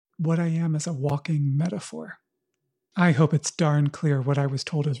what I am as a walking metaphor. I hope it's darn clear what I was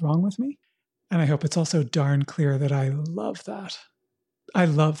told is wrong with me. And I hope it's also darn clear that I love that. I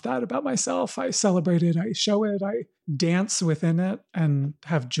love that about myself. I celebrate it. I show it. I dance within it and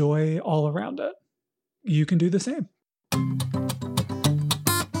have joy all around it. You can do the same.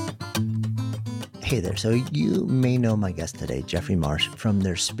 Hey there. So you may know my guest today, Jeffrey Marsh, from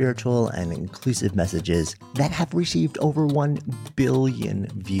their spiritual and inclusive messages that have received over 1 billion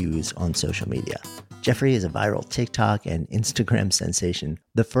views on social media. Jeffrey is a viral TikTok and Instagram sensation,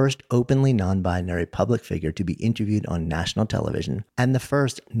 the first openly non-binary public figure to be interviewed on national television, and the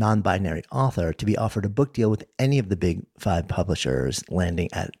first non-binary author to be offered a book deal with any of the big 5 publishers, landing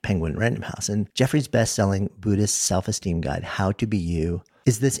at Penguin Random House. And Jeffrey's best-selling Buddhist self-esteem guide, How to Be You,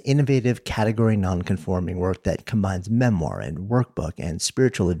 is this innovative category non-conforming work that combines memoir and workbook and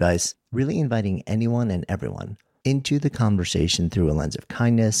spiritual advice, really inviting anyone and everyone into the conversation through a lens of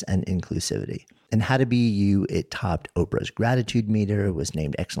kindness and inclusivity. And How to Be You, it topped Oprah's Gratitude Meter, was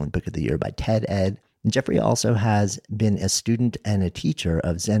named Excellent Book of the Year by TED-Ed. And Jeffrey also has been a student and a teacher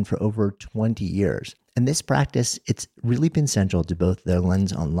of Zen for over 20 years. And this practice, it's really been central to both their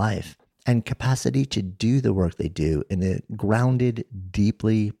lens on life and capacity to do the work they do in a grounded,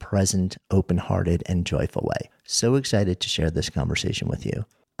 deeply present, open-hearted, and joyful way. So excited to share this conversation with you.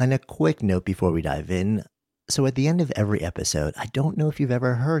 And a quick note before we dive in. So at the end of every episode, I don't know if you've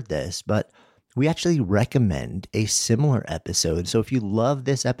ever heard this, but we actually recommend a similar episode. So if you love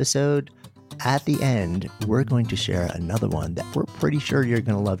this episode, at the end, we're going to share another one that we're pretty sure you're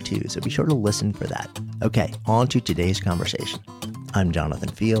going to love too. So be sure to listen for that. Okay, on to today's conversation. I'm Jonathan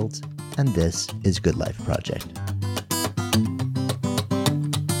Fields, and this is Good Life Project.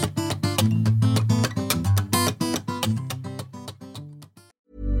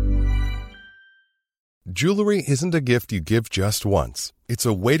 Jewelry isn't a gift you give just once. It's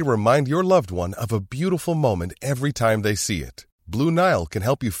a way to remind your loved one of a beautiful moment every time they see it. Blue Nile can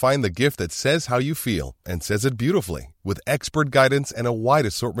help you find the gift that says how you feel and says it beautifully, with expert guidance and a wide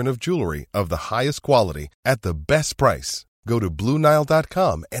assortment of jewelry of the highest quality at the best price. Go to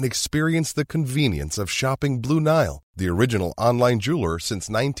BlueNile.com and experience the convenience of shopping Blue Nile, the original online jeweler since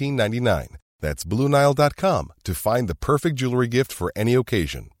 1999. That's BlueNile.com to find the perfect jewelry gift for any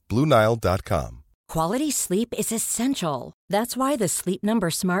occasion. BlueNile.com. Quality sleep is essential. That's why the Sleep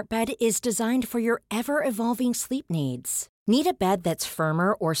Number Smart Bed is designed for your ever-evolving sleep needs. Need a bed that's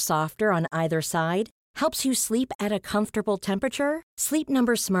firmer or softer on either side? Helps you sleep at a comfortable temperature? Sleep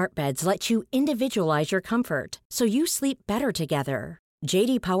Number Smart Beds let you individualize your comfort, so you sleep better together.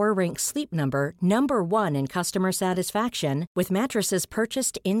 J.D. Power ranks Sleep Number number 1 in customer satisfaction with mattresses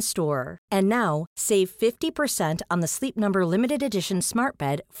purchased in-store. And now, save 50% on the Sleep Number Limited Edition Smart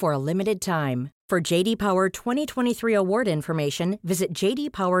Bed for a limited time. For J.D. Power 2023 award information, visit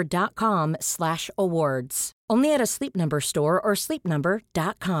jdpower.com/awards. Only at a Sleep Number store or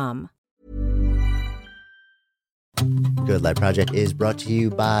sleepnumber.com. Good Life Project is brought to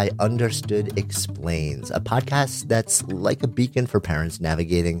you by Understood Explains, a podcast that's like a beacon for parents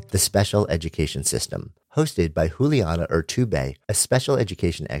navigating the special education system. Hosted by Juliana Urtubey, a special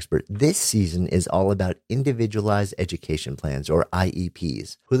education expert, this season is all about individualized education plans, or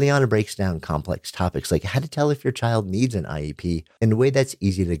IEPs. Juliana breaks down complex topics like how to tell if your child needs an IEP in a way that's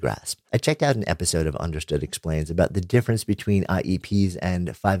easy to grasp. I checked out an episode of Understood Explains about the difference between IEPs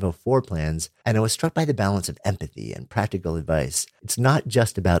and 504 plans, and I was struck by the balance of empathy and practical advice. It's not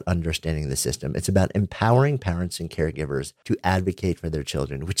just about understanding the system, it's about empowering parents and caregivers to advocate for their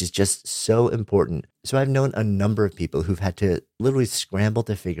children, which is just so important. So I've known a number of people who've had to literally scramble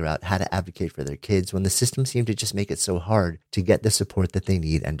to figure out how to advocate for their kids when the system seemed to just make it so hard to get the support that they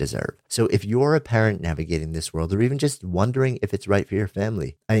need and deserve. So if you're a parent navigating this world, or even just wondering if it's right for your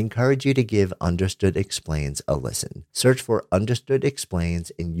family, I encourage you to give Understood Explains a listen. Search for Understood Explains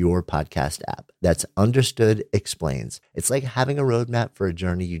in your podcast app. That's Understood Explains. It's like having a roadmap for a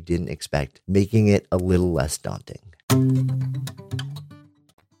journey you didn't expect, making it a little less daunting.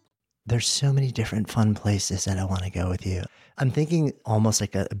 There's so many different fun places that I want to go with you. I'm thinking almost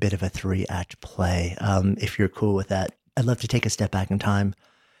like a bit of a 3-act play. If you're cool with that, I'd love to take a step back in time,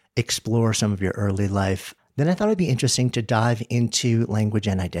 explore some of your early life. Then I thought it'd be interesting to dive into language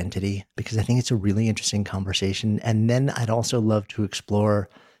and identity, because I think it's a really interesting conversation. And then I'd also love to explore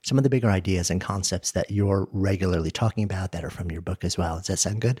some of the bigger ideas and concepts that you're regularly talking about that are from your book as well. Does that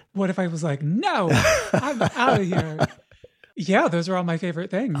sound good? What if I was like, no, I'm out of here? Yeah, those are all my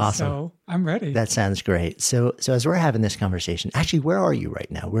favorite things. Awesome. So I'm ready. That sounds great. So as we're having this conversation, actually, where are you right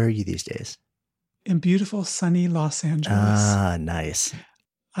now? Where are you these days? In beautiful, sunny Los Angeles. Ah, nice.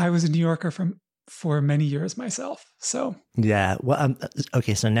 I was a New Yorker from for many years myself. So yeah. Well,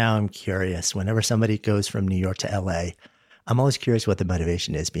 okay. So now I'm curious. Whenever somebody goes from New York to LA, I'm always curious what the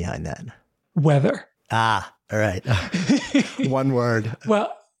motivation is behind that. weather. Ah, all right. One word.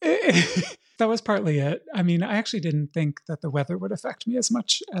 Well, that was partly it. I mean, I actually didn't think that the weather would affect me as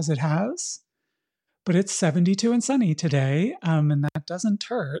much as it has, but it's 72 and sunny today, and that doesn't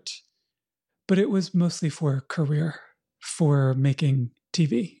hurt. But it was mostly for career, for making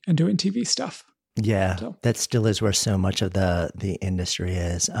TV and doing TV stuff. Yeah, So. that still is where so much of the industry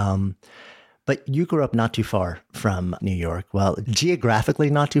is. But you grew up not too far from New York. Well, geographically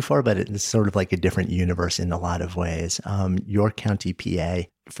not too far, but it's sort of like a different universe in a lot of ways. York County, PA.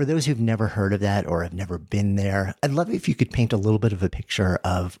 For those who've never heard of that or have never been there, I'd love if you could paint a little bit of a picture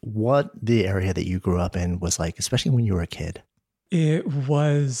of what the area that you grew up in was like, especially when you were a kid. It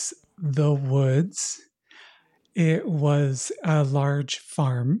was the woods. It was a large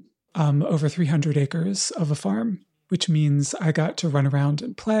farm, over 300 acres of a farm, which means I got to run around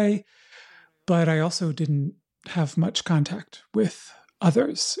and play. But I also didn't have much contact with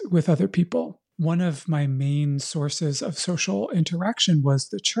others, with other people. One of my main sources of social interaction was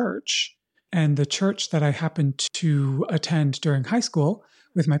the church. And the church that I happened to attend during high school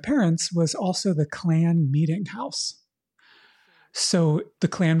with my parents was also the Klan meeting house. So the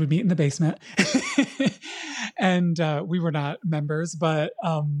Klan would meet in the basement. And we were not members, but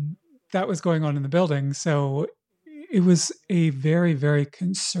that was going on in the building. So it was a very, very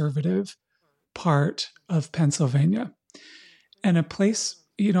conservative part of Pennsylvania, and a place,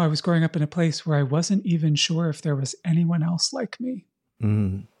 I was growing up in a place where I wasn't even sure if there was anyone else like me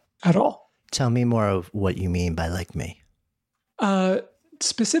at all. Tell me more of what you mean by like me.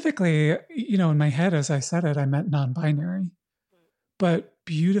 Specifically, in my head, as I said it, I meant non-binary, but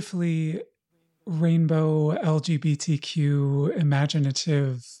beautifully rainbow, LGBTQ,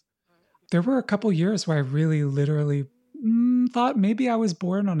 imaginative. There were a couple years where I really literally thought maybe I was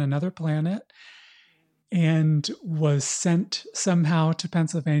born on another planet and was sent somehow to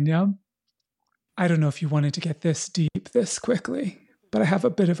Pennsylvania. I don't know if you wanted to get this deep this quickly, but I have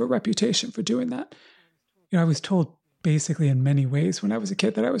a bit of a reputation for doing that. I was told basically in many ways when I was a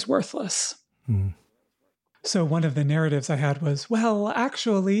kid that I was worthless. So one of the narratives I had was, well,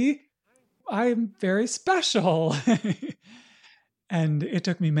 actually, I'm very special. And it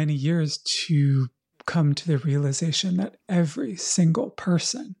took me many years to come to the realization that every single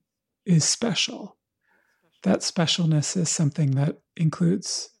person is special. That specialness is something that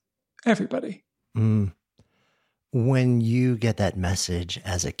includes everybody. When you get that message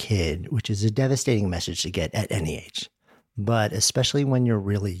as a kid, which is a devastating message to get at any age, but especially when you're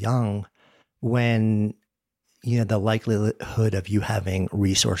really young, when the likelihood of you having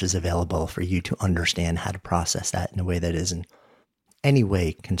resources available for you to understand how to process that in a way that isn't any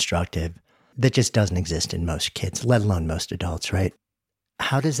way constructive, that just doesn't exist in most kids, let alone most adults, right?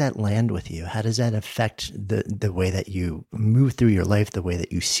 How does that land with you? How does that affect the way that you move through your life, the way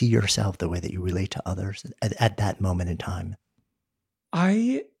that you see yourself, the way that you relate to others at that moment in time?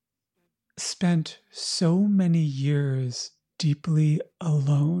 I spent so many years deeply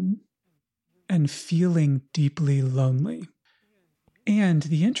alone and feeling deeply lonely. And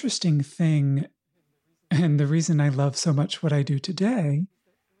the interesting thing, and the reason I love so much what I do today,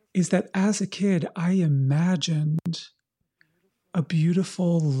 is that as a kid, I imagined a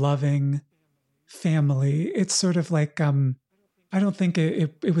beautiful, loving family. It's sort of like, I don't think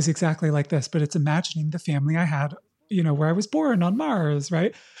it was exactly like this, but it's imagining the family I had, where I was born on Mars,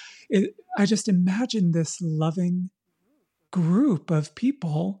 right? I just imagined this loving group of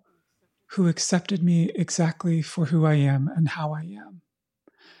people who accepted me exactly for who I am and how I am.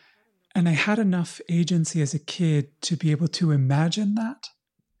 And I had enough agency as a kid to be able to imagine that.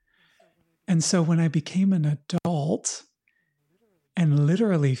 And so when I became an adult and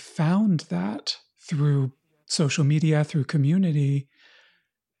literally found that through social media, through community,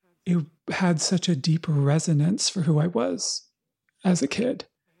 it had such a deep resonance for who I was as a kid.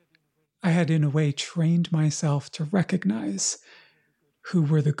 I had, in a way, trained myself to recognize who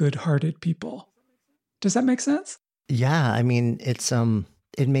were the good-hearted people. Does that make sense? Yeah, I mean,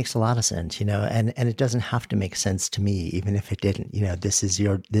 it makes a lot of sense, and it doesn't have to make sense to me, even if it didn't. This is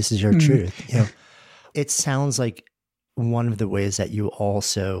your truth. It sounds like one of the ways that you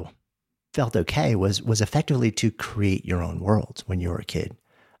also felt okay was effectively to create your own worlds when you were a kid,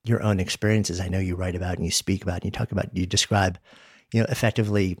 your own experiences. I know you write about and you speak about and you talk about, you describe,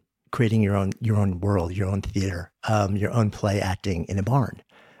 effectively creating your own world, your own theater, your own play acting in a barn,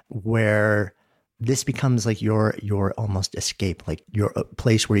 where this becomes like your almost escape, like your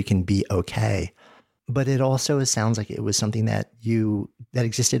place where you can be okay But it also sounds like it was something that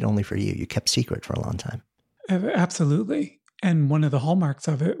existed only for you. You kept secret for a long time. Absolutely. And one of the hallmarks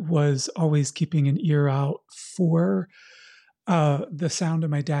of it was always keeping an ear out for the sound of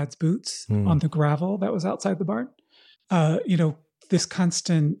my dad's boots on the gravel that was outside the barn. This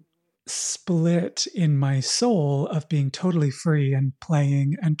constant split in my soul of being totally free and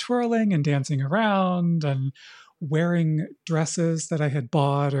playing and twirling and dancing around and wearing dresses that I had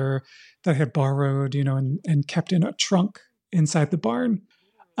bought or that I had borrowed, and kept in a trunk inside the barn.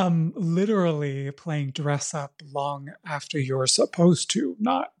 Literally playing dress up long after you're supposed to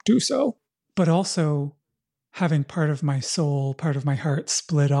not do so, but also having part of my soul, part of my heart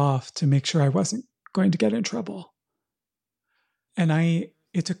split off to make sure I wasn't going to get in trouble. And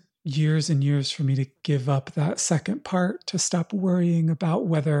it took years and years for me to give up that second part, to stop worrying about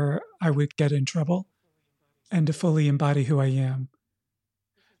whether I would get in trouble and to fully embody who I am.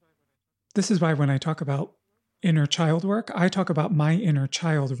 This is why when I talk about inner child work, I talk about my inner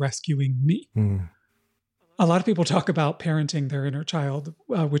child rescuing me. A lot of people talk about parenting their inner child,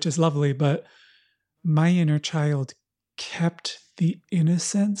 which is lovely, but my inner child kept the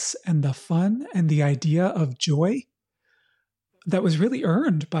innocence and the fun and the idea of joy that was really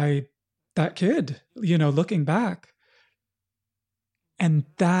earned by that kid, looking back. And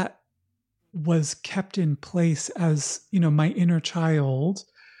that was kept in place as, my inner child,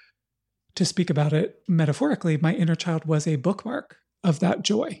 to speak about it metaphorically, my inner child was a bookmark of that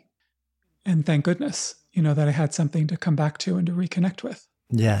joy. And thank goodness, that I had something to come back to and to reconnect with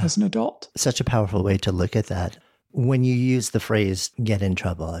as an adult. Such a powerful way to look at that. When you use the phrase get in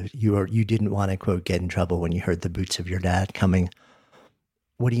trouble, you didn't want to, quote, get in trouble when you heard the boots of your dad coming.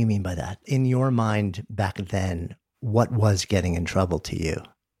 What do you mean by that? In your mind back then, what was getting in trouble to you?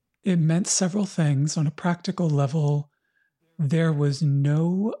 It meant several things. On a practical level, there was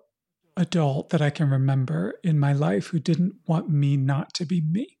no adult that I can remember in my life who didn't want me not to be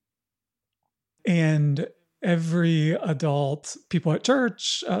me. And every adult, people at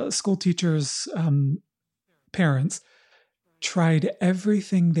church, school teachers, parents, tried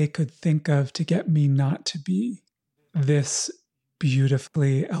everything they could think of to get me not to be this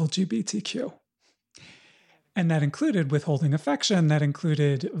beautifully LGBTQ. And that included withholding affection, that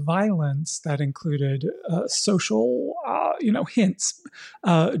included violence, that included social, hints,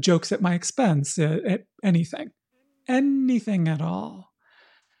 jokes at my expense, at anything at all.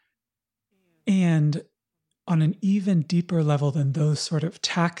 And on an even deeper level than those sort of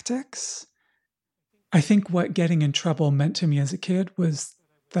tactics, I think what getting in trouble meant to me as a kid was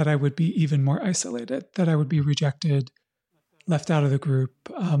that I would be even more isolated, that I would be rejected, left out of the group,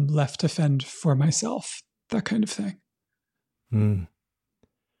 left to fend for myself, that kind of thing.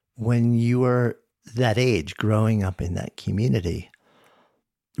 When you were that age, growing up in that community,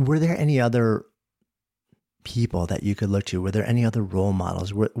 were there any other people that you could look to? Were there any other role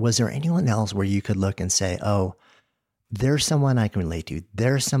models? Was there anyone else where you could look and say, oh, there's someone I can relate to.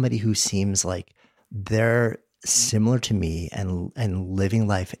 There's somebody who seems like they're similar to me and living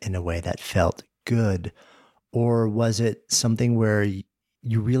life in a way that felt good? Or was it something where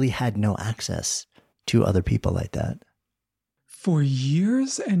you really had no access to other people like that? For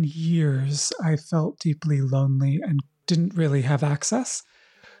years and years, I felt deeply lonely and didn't really have access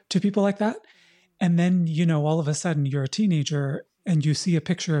to people like that. And then, all of a sudden you're a teenager and you see a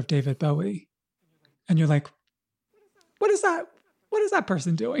picture of David Bowie and you're like, what is that? What is that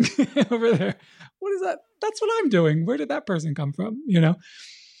person doing over there? What is that? That's what I'm doing. Where did that person come from?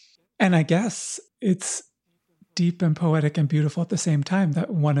 And I guess it's deep and poetic and beautiful at the same time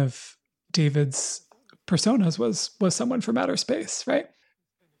that one of David's personas was someone from outer space, right?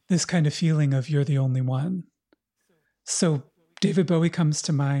 This kind of feeling of you're the only one. So David Bowie comes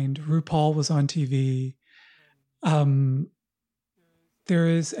to mind. RuPaul was on TV. There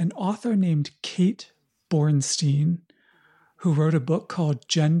is an author named Kate Bornstein who wrote a book called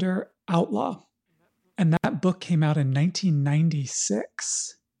Gender Outlaw. And that book came out in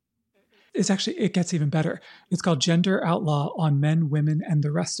 1996. It gets even better. It's called Gender Outlaw on Men, Women, and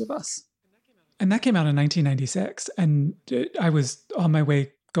the Rest of Us. And that came out in 1996. And I was on my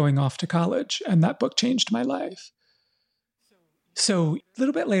way going off to college, and that book changed my life. So a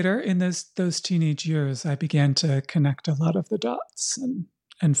little bit later in those teenage years, I began to connect a lot of the dots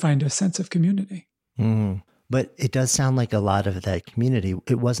and find a sense of community. But it does sound like a lot of that community,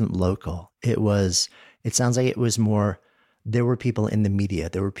 it wasn't local. It sounds like it was more, there were people in the media,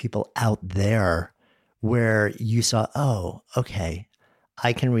 there were people out there where you saw, oh, okay,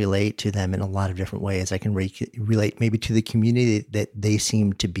 I can relate to them in a lot of different ways. I can relate maybe to the community that they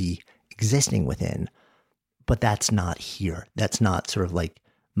seem to be existing within, but that's not here. That's not sort of like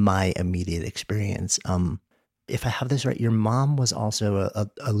my immediate experience. If I have this right, your mom was also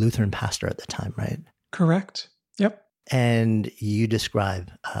a Lutheran pastor at the time, right? Correct. Yep. And you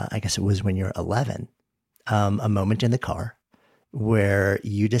describe, I guess it was when you're 11, a moment in the car where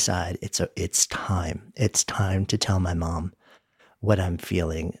you decide it's time. It's time to tell my mom what I'm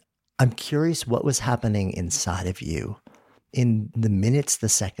feeling. I'm curious what was happening inside of you in the minutes, the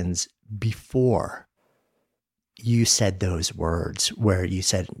seconds before you said those words, where you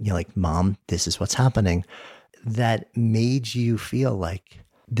said, like, Mom, this is what's happening, that made you feel like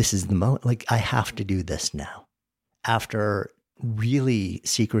this is the moment, like, I have to do this now, after really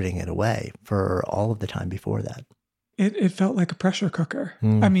secreting it away for all of the time before that. It felt like a pressure cooker.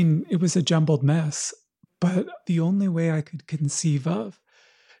 I mean, it was a jumbled mess, but the only way I could conceive of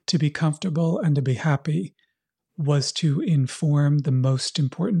to be comfortable and to be happy was to inform the most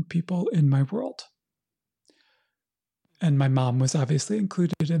important people in my world. And my mom was obviously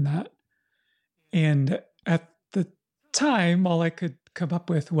included in that. And at the time, all I could come up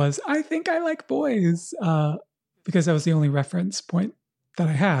with was, I think I like boys, because that was the only reference point that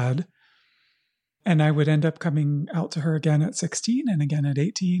I had. And I would end up coming out to her again at 16 and again at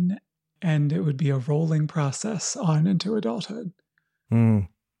 18. And it would be a rolling process on into adulthood.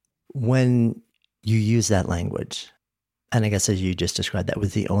 When you use that language, and I guess as you just described, that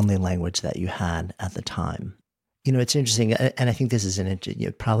was the only language that you had at the time. It's interesting. And I think this is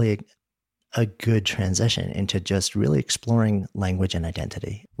probably a good transition into just really exploring language and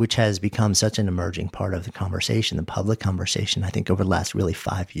identity, which has become such an emerging part of the conversation, the public conversation, I think over the last really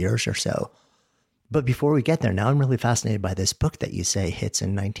 5 years or so. But before we get there, now I'm really fascinated by this book that you say hits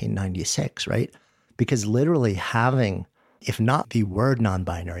in 1996, right? Because literally having, if not the word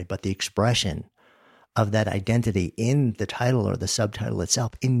non-binary, but the expression of that identity in the title or the subtitle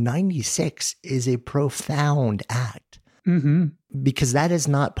itself in 96 is a profound act. Because that is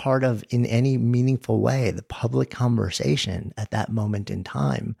not part of, in any meaningful way, the public conversation at that moment in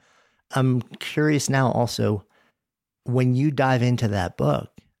time. I'm curious now also, when you dive into that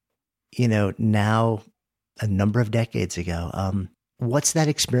book, now a number of decades ago, what's that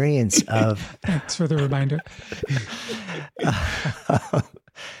experience of... Thanks for the reminder.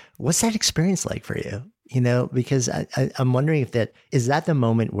 What's that experience like for you? Because I'm wondering if is that the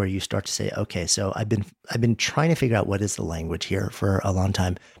moment where you start to say, okay, so I've been trying to figure out what is the language here for a long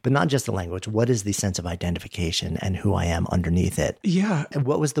time, but not just the language. What is the sense of identification and who I am underneath it? Yeah. And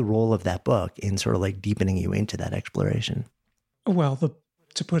what was the role of that book in sort of like deepening you into that exploration? Well,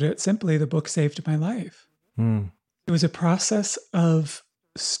 to put it simply, the book saved my life. It was a process of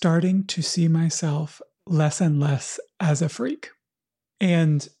starting to see myself less and less as a freak.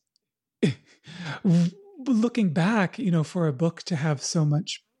 And looking back, for a book to have so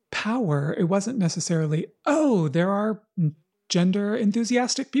much power, it wasn't necessarily, there are gender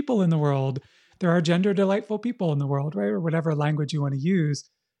enthusiastic people in the world. There are gender delightful people in the world, right? Or whatever language you want to use.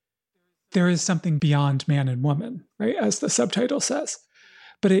 There is something beyond man and woman, right? As the subtitle says.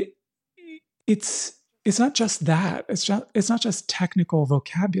 But it's not just that. It's not just technical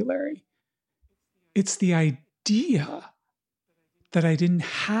vocabulary. It's the idea that I didn't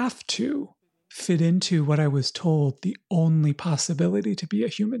have to fit into what I was told the only possibility to be a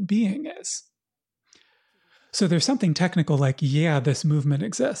human being is. So there's something technical like, this movement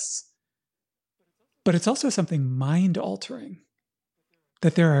exists. But it's also something mind-altering,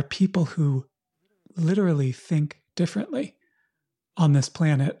 that there are people who literally think differently on this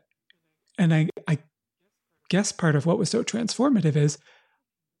planet. And I guess part of what was so transformative is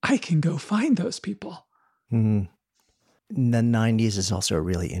I can go find those people. The 90s is also a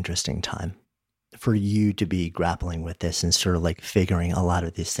really interesting time for you to be grappling with this and sort of like figuring a lot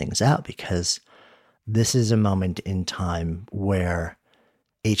of these things out, because this is a moment in time where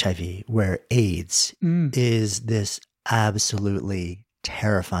HIV, where AIDS is this absolutely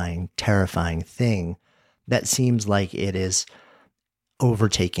terrifying thing that seems like it is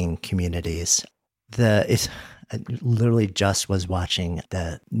overtaking communities. I literally just was watching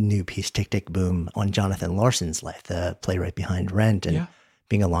the new piece, Tick, Tick, Boom, on Jonathan Larson's life, the playwright behind Rent. And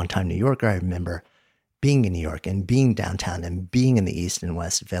being a longtime New Yorker, I remember being in New York and being downtown and being in the East and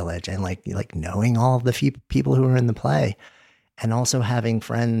West Village and like knowing all of the people who were in the play, and also having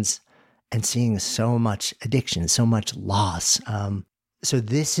friends and seeing so much addiction, so much loss. So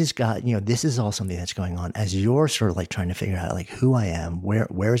this is all something that's going on as you're sort of like trying to figure out like who I am,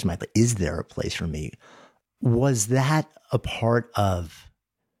 where is is there a place for me? Was that a part of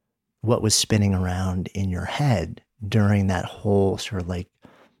what was spinning around in your head during that whole sort of like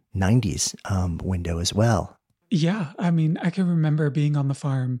 90s window as well? Yeah. I mean, I can remember being on the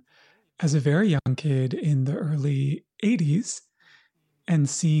farm as a very young kid in the early 80s and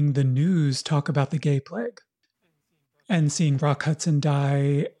seeing the news talk about the gay plague and seeing Rock Hudson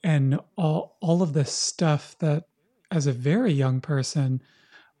die and all of this stuff that as a very young person,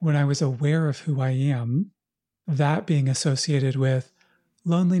 when I was aware of who I am, that being associated with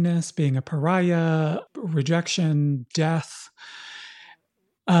loneliness, being a pariah, rejection, death,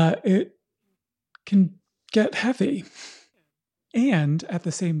 it can get heavy. And at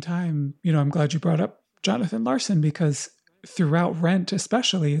the same time, I'm glad you brought up Jonathan Larson, because throughout Rent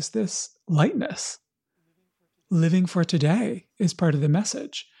especially is this lightness. Living for today is part of the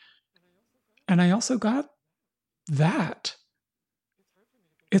message. And I also got that.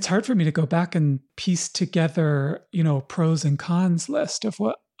 It's hard for me to go back and piece together, pros and cons list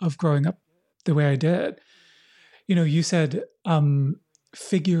of growing up the way I did. You said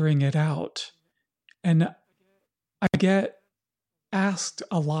figuring it out. And I get asked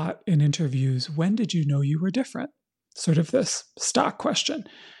a lot in interviews, when did you know you were different? Sort of this stock question.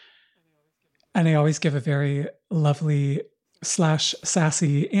 And I always give a very lovely /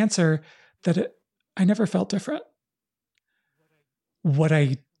 sassy answer that I never felt different. What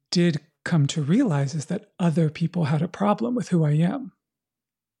I did come to realize is that other people had a problem with who I am.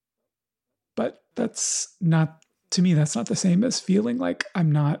 But that's not, to me, that's not the same as feeling like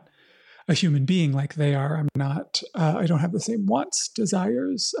I'm not a human being like they are. I'm not, I don't have the same wants,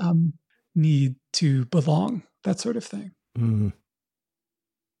 desires, need to belong, that sort of thing. Mm-hmm.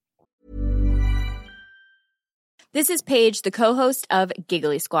 This is Paige, the co-host of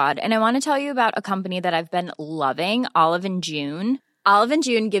Giggly Squad, and I want to tell you about a company that I've been loving, Olive & June. Olive &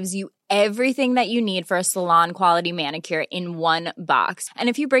 June gives you everything that you need for a salon-quality manicure in one box. And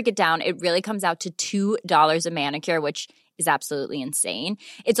if you break it down, it really comes out to $2 a manicure, which is absolutely insane.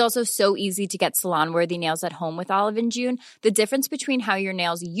 It's also so easy to get salon-worthy nails at home with Olive & June. The difference between how your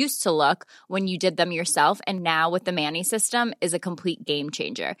nails used to look when you did them yourself and now with the Mani system is a complete game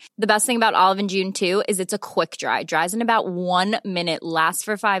changer. The best thing about Olive & June, too, is it's a quick dry. Dries in about 1 minute, lasts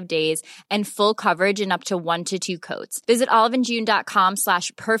for 5 days, and full coverage in up to 1 to 2 coats. Visit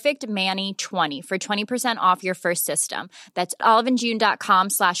oliveandjune.com/perfectmani20 for 20% off your first system. That's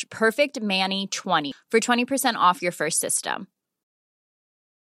oliveandjune.com/perfectmani20 for 20% off your first system.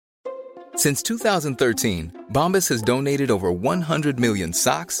 Since 2013, Bombas has donated over 100 million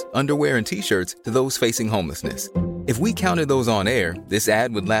socks, underwear, and T-shirts to those facing homelessness. If we counted those on air, this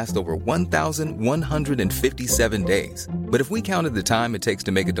ad would last over 1,157 days. But if we counted the time it takes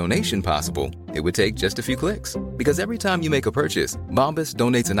to make a donation possible, it would take just a few clicks. Because every time you make a purchase, Bombas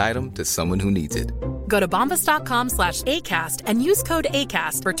donates an item to someone who needs it. Go to bombas.com/ACAST and use code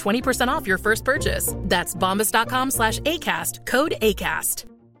ACAST for 20% off your first purchase. That's bombas.com/ACAST, code ACAST.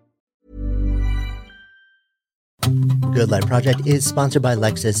 Good Life Project is sponsored by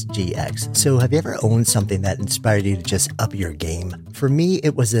Lexus GX. So have you ever owned something that inspired you to just up your game? For me,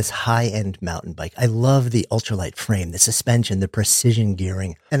 it was this high-end mountain bike. I love the ultralight frame, the suspension, the precision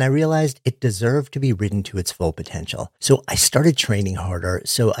gearing, and I realized it deserved to be ridden to its full potential. So I started training harder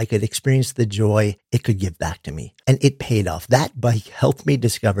so I could experience the joy it could give back to me. And it paid off. That bike helped me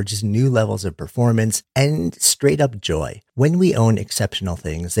discover just new levels of performance and straight up joy. When we own exceptional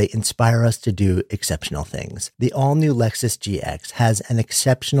things, they inspire us to do exceptional things. The all-new Lexus GX has an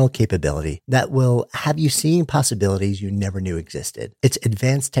exceptional capability that will have you seeing possibilities you never knew existed. Its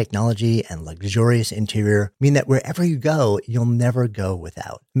advanced technology and luxurious interior mean that wherever you go, you'll never go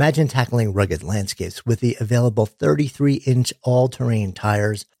without. Imagine tackling rugged landscapes with the available 33-inch all-terrain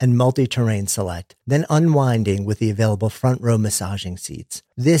tires and multi-terrain select, then unwinding with the available front-row massaging seats.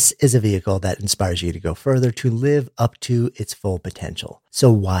 This is a vehicle that inspires you to go further, to live up to its full potential.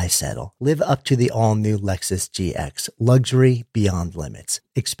 So why settle? Live up to the all-new Lexus GX. Luxury beyond limits.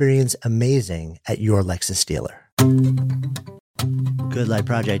 Experience amazing at your Lexus dealer. Good Life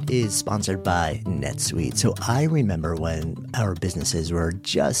Project is sponsored by NetSuite. So I remember when our businesses were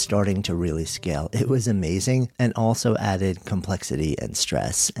just starting to really scale. It was amazing and also added complexity and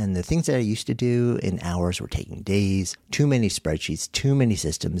stress. And the things that I used to do in hours were taking days, too many spreadsheets, too many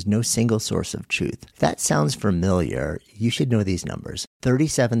systems, no single source of truth. If that sounds familiar, you should know these numbers.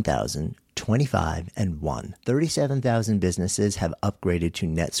 37,000, 25, and 1. 37,000 businesses have upgraded to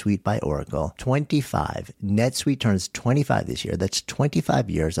NetSuite by Oracle. 25. NetSuite turns 25 this year. That's 25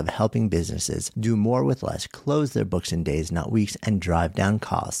 years of helping businesses do more with less, close their books in days, not weeks, and drive down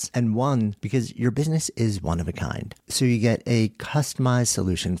costs. And 1, because your business is one of a kind. So you get a customized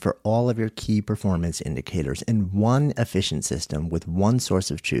solution for all of your key performance indicators in one efficient system with one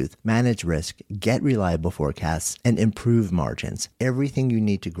source of truth, manage risk, get reliable forecasts, and improve margins. Everything you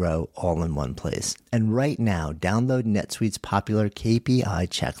need to grow all in one one place. And right now, download NetSuite's popular KPI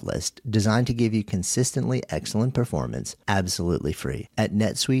checklist designed to give you consistently excellent performance absolutely free at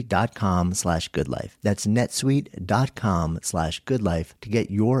netsuite.com/goodlife. That's netsuite.com/goodlife to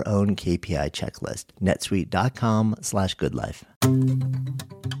get your own KPI checklist. netsuite.com/goodlife.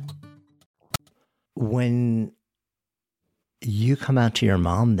 When you come out to your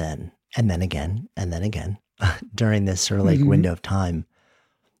mom then, and then again, during this sort of like window of time,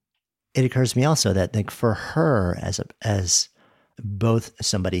 it occurs to me also that like for her as both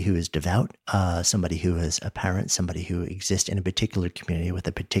somebody who is devout, somebody who is a parent, somebody who exists in a particular community with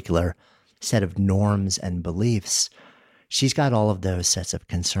a particular set of norms and beliefs, she's got all of those sets of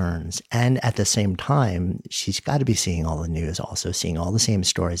concerns. And at the same time, she's got to be seeing all the news, also seeing all the same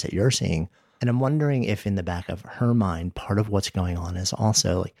stories that you're seeing. And I'm wondering if in the back of her mind, part of what's going on is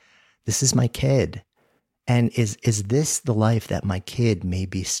also like, this is my kid. And is this the life that my kid may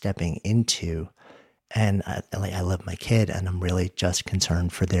be stepping into? And I love my kid and I'm really just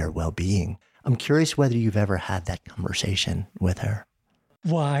concerned for their well-being. I'm curious whether you've ever had that conversation with her.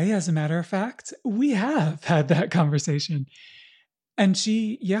 Why, as a matter of fact, we have had that conversation. And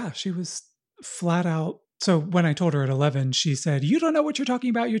she was flat out. So when I told her at 11, she said, "You don't know what you're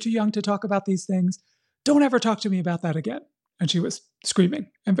talking about. You're too young to talk about these things. Don't ever talk to me about that again." And she was screaming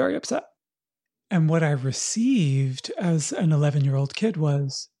and very upset. And what I received as an 11-year-old kid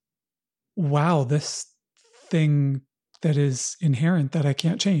was, wow, this thing that is inherent that I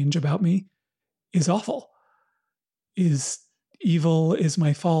can't change about me is awful, is evil, is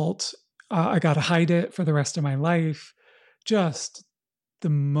my fault. I got to hide it for the rest of my life. Just the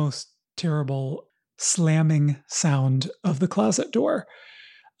most terrible slamming sound of the closet door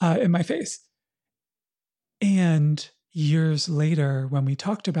in my face. And years later, when we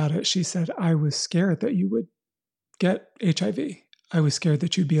talked about it, she said, "I was scared that you would get HIV. I was scared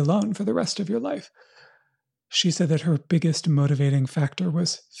that you'd be alone for the rest of your life." She said that her biggest motivating factor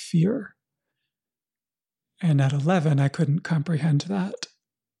was fear. And at 11, I couldn't comprehend that.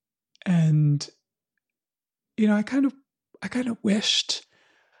 And, I kind of wished,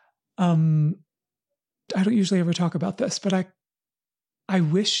 I don't usually ever talk about this, but I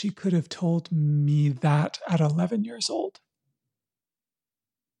wish she could have told me that at 11 years old.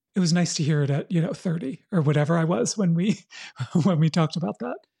 It was nice to hear it at, 30 or whatever I was when we talked about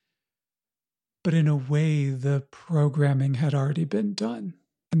that. But in a way, the programming had already been done.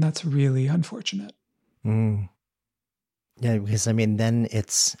 And that's really unfortunate. Mm. Yeah, because then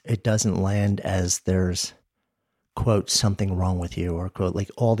it doesn't land as there's, quote, something wrong with you, or quote,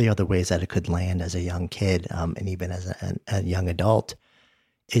 like all the other ways that it could land as a young kid, and even as a young adult.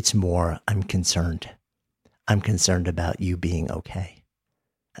 It's more, I'm concerned. I'm concerned about you being okay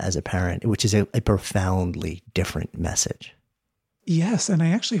as a parent, which is a profoundly different message. Yes. And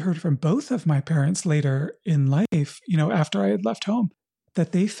I actually heard from both of my parents later in life, after I had left home,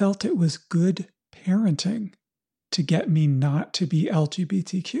 that they felt it was good parenting to get me not to be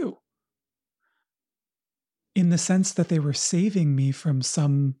LGBTQ. In the sense that they were saving me from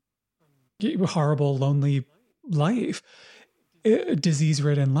some horrible, lonely life.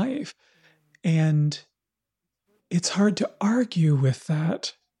 Disease-ridden life. And it's hard to argue with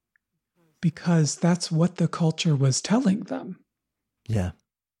that because that's what the culture was telling them. Yeah.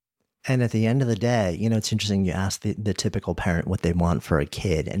 And at the end of the day, it's interesting. You ask the typical parent what they want for a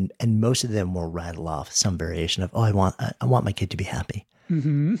kid, and most of them will rattle off some variation of, "Oh, I want my kid to be happy."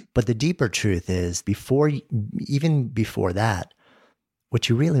 Mm-hmm. But the deeper truth is, even before that, what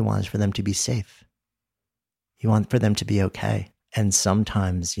you really want is for them to be safe. You want for them to be okay. And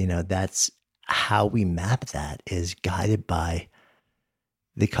sometimes, that's how we map that, is guided by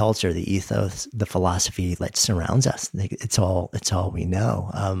the culture, the ethos, the philosophy that surrounds us. It's all we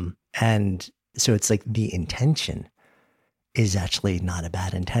know. And so it's like the intention is actually not a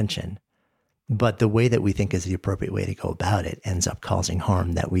bad intention, but the way that we think is the appropriate way to go about it ends up causing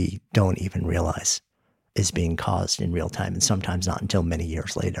harm that we don't even realize is being caused in real time, and sometimes not until many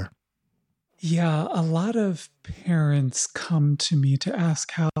years later. Yeah, a lot of parents come to me to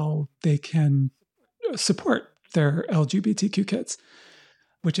ask how they can support their LGBTQ kids,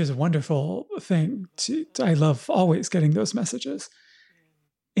 which is a wonderful thing. I love always getting those messages.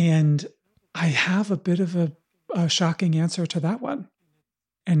 And I have a bit of a shocking answer to that one.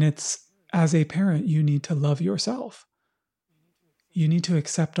 And it's, as a parent, you need to love yourself. You need to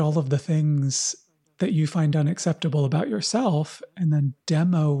accept all of the things that you find unacceptable about yourself, and then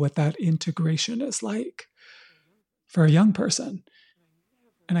demo what that integration is like for a young person.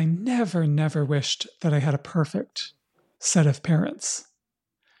 And I never wished that I had a perfect set of parents,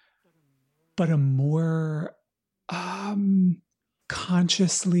 but a more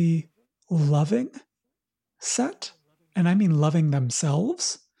consciously loving set, and I mean loving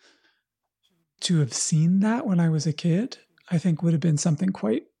themselves, to have seen that when I was a kid, I think would have been something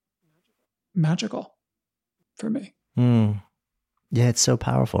quite magical for me. Yeah, it's so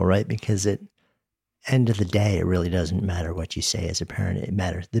powerful, right? Because at end of the day, it really doesn't matter what you say as a parent. It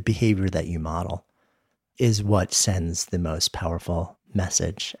matters. The behavior that you model is what sends the most powerful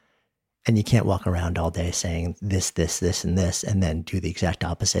message. And you can't walk around all day saying this, and this, and then do the exact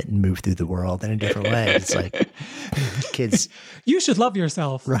opposite and move through the world in a different way. It's like kids. You should love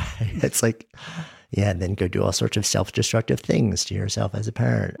yourself. Right. It's like, yeah, and then go do all sorts of self-destructive things to yourself as a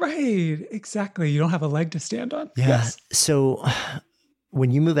parent. Right. Exactly. You don't have a leg to stand on. Yeah. Yes. So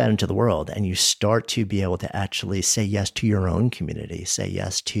when you move out into the world and you start to be able to actually say yes to your own community, say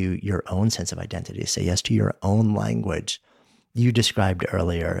yes to your own sense of identity, say yes to your own language. You described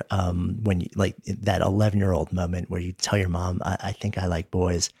earlier when you, like that 11-year-old moment where you tell your mom, I think I like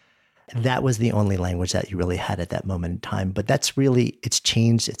boys. That was the only language that you really had at that moment in time. But that's really, it's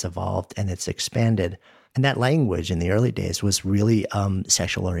changed, it's evolved, and it's expanded. And that language in the early days was really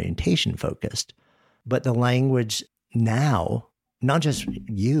sexual orientation focused. But the language now, not just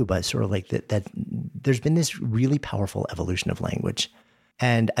you, but sort of like that there's been this really powerful evolution of language.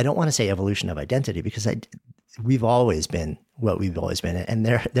 And I don't want to say evolution of identity because we've always been what we've always been. And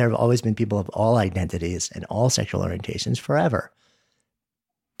there have always been people of all identities and all sexual orientations forever.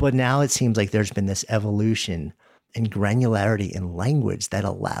 But now it seems like there's been this evolution and granularity in language that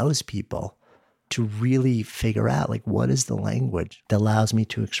allows people to really figure out, like, what is the language that allows me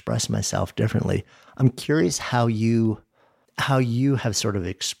to express myself differently? I'm curious how you have sort of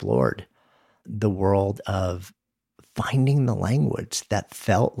explored the world of finding the language that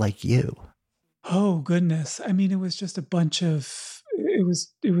felt like you. Oh, goodness. I mean, it was just a bunch of, it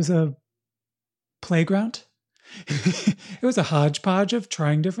was a playground. It was a hodgepodge of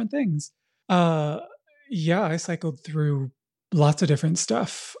trying different things. Yeah, I cycled through lots of different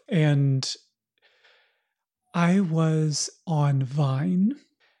stuff. And I was on Vine,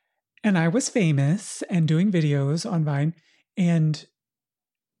 and I was famous and doing videos on Vine. And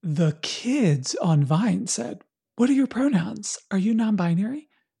the kids on Vine said, "What are your pronouns? Are you non-binary?"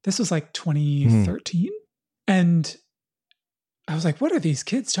 This was like 2013. And I was like, what are these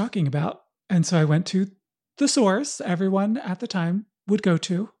kids talking about? And so I went to the source everyone at the time would go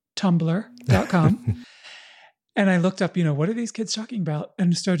to, tumblr.com. And I looked up, what are these kids talking about?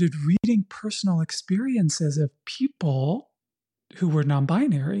 And started reading personal experiences of people who were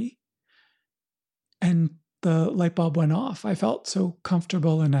non-binary. And the light bulb went off. I felt so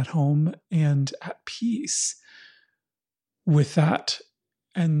comfortable and at home and at peace with that.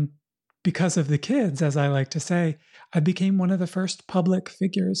 And because of the kids, as I like to say, I became one of the first public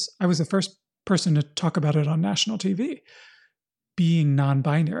figures. I was the first person to talk about it on national TV, being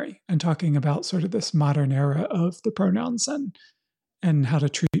non-binary and talking about sort of this modern era of the pronouns and how to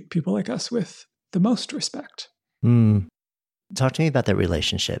treat people like us with the most respect. Talk to me about that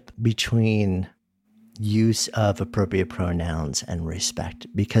relationship between use of appropriate pronouns and respect,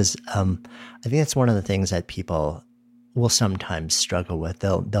 because I think that's one of the things that people will sometimes struggle with.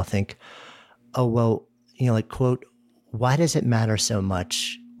 They'll think, oh, well, like, quote, why does it matter so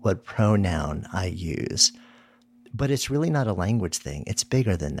much what pronoun I use? But it's really not a language thing. It's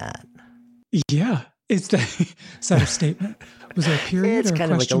bigger than that. Yeah. Is that a statement? Was there a period? It's or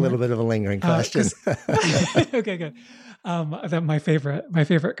kind of like a little bit of a lingering question. Okay, good. That my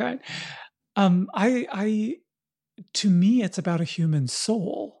favorite kind. To me, it's about a human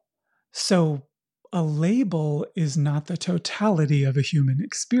soul. So a label is not the totality of a human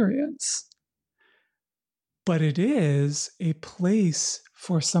experience, but it is a place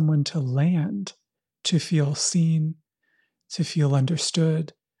for someone to land, to feel seen, to feel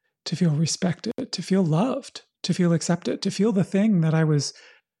understood, to feel respected, to feel loved, to feel accepted, to feel the thing that I was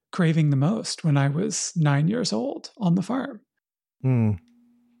craving the most when I was 9 years old on the farm. I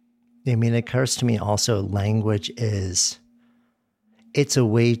mean, it occurs to me also, language it's a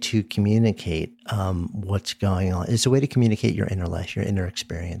way to communicate what's going on. It's a way to communicate your inner life, your inner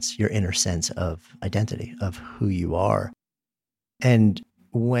experience, your inner sense of identity, of who you are. And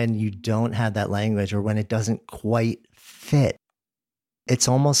when you don't have that language, or when it doesn't quite fit, it's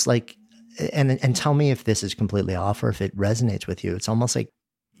almost like, and tell me if this is completely off or if it resonates with you, it's almost like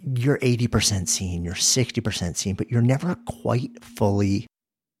you're 80% seen, you're 60% seen, but you're never quite fully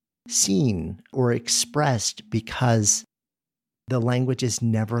seen or expressed because the language is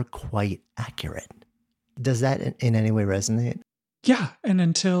never quite accurate. Does that in any way resonate? Yeah. And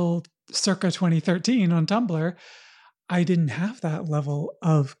until circa 2013 on Tumblr, I didn't have that level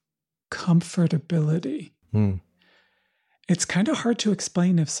of comfortability. it's kind of hard to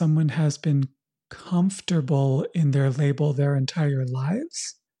explain if someone has been comfortable in their label their entire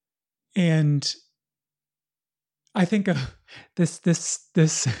lives. And I think of this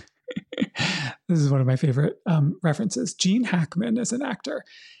this is one of my favorite references. Gene Hackman is an actor,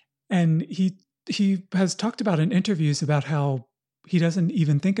 and he has talked about in interviews about how he doesn't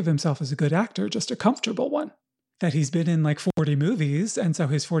even think of himself as a good actor, just a comfortable one. That he's been in like 40 movies, and so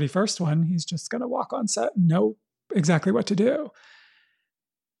his 41st one, he's just going to walk on set and know exactly what to do.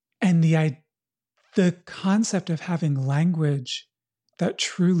 And the concept of having language that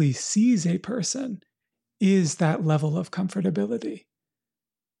truly sees a person is that level of comfortability.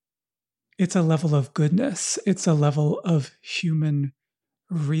 It's a level of goodness. It's a level of human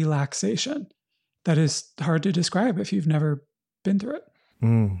relaxation that is hard to describe if you've never been through it.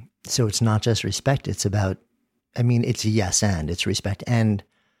 So it's not just respect. It's about, it's yes and. It's respect and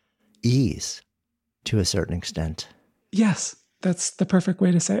ease to a certain extent. Yes, that's the perfect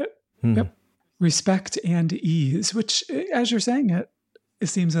way to say it. Yep. Respect and ease, which, as you're saying it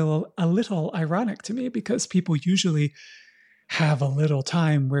seems a little ironic to me, because people usually have a little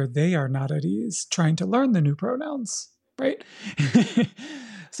time where they are not at ease trying to learn the new pronouns, right?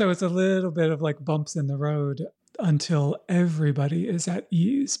 So it's a little bit of like bumps in the road until everybody is at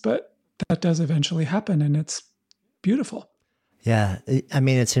ease, but that does eventually happen, and it's beautiful. Yeah.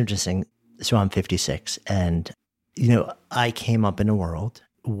 It's interesting. So I'm 56, and, I came up in a world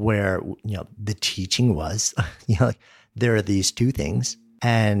where, the teaching was, like there are these two things,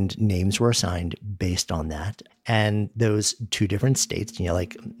 and names were assigned based on that. And those two different states,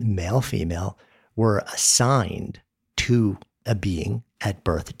 like male, female, were assigned to a being at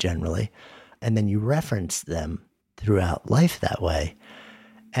birth generally. And then you reference them throughout life that way.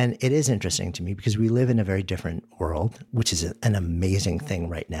 And it is interesting to me because we live in a very different world, which is an amazing thing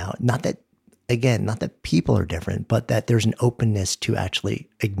right now. Not that people are different, but that there's an openness to actually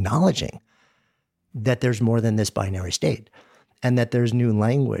acknowledging that there's more than this binary state, and that there's new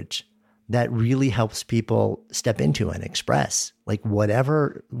language that really helps people step into and express like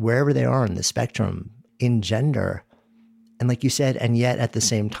wherever they are in the spectrum in gender. And like you said, and yet at the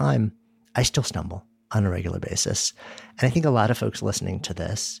same time, I still stumble on a regular basis. And I think a lot of folks listening to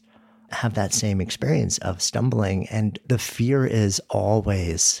this have that same experience of stumbling. And the fear is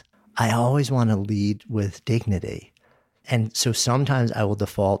I always want to lead with dignity. And so sometimes I will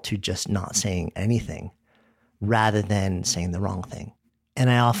default to just not saying anything rather than saying the wrong thing. And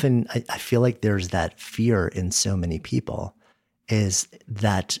I feel like there's that fear in so many people, is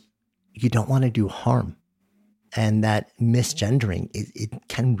that you don't want to do harm, and that misgendering, it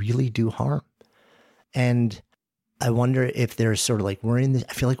can really do harm. And I wonder if there's sort of like,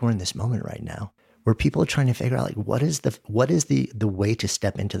 I feel like we're in this moment right now where people are trying to figure out like, what is the way to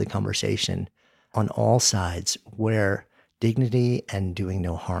step into the conversation on all sides where dignity and doing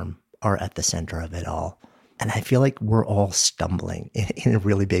no harm are at the center of it all. And I feel like we're all stumbling in a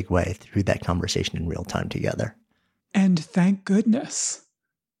really big way through that conversation in real time together. And thank goodness.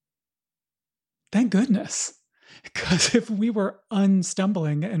 Thank goodness. Because if we were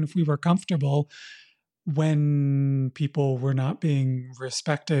unstumbling and if we were comfortable when people were not being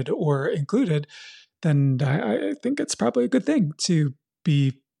respected or included, then I think it's probably a good thing to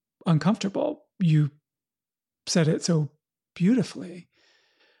be uncomfortable. You said it so beautifully,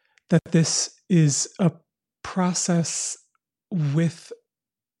 that this is a process with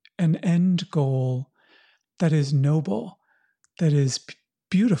an end goal that is noble, that is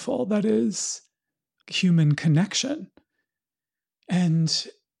beautiful, that is human connection. And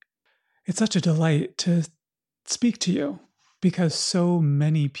it's such a delight to speak to you, because so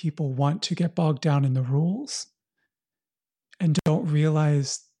many people want to get bogged down in the rules and don't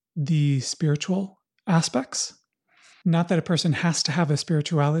realize the spiritual aspects. Not that a person has to have a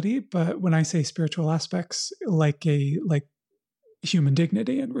spirituality, but when I say spiritual aspects, like human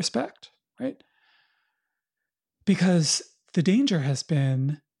dignity and respect, right? Because the danger has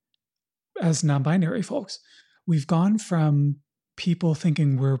been, as non-binary folks, we've gone from people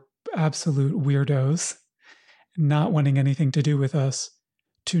thinking we're absolute weirdos, not wanting anything to do with us,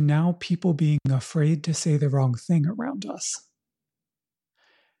 to now people being afraid to say the wrong thing around us.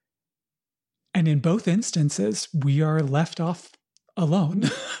 And in both instances, we are left off alone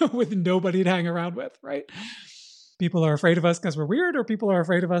with nobody to hang around with, right? People are afraid of us because we're weird, or people are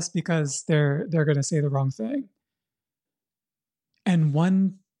afraid of us because they're going to say the wrong thing. And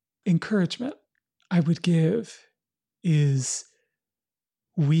one encouragement I would give is,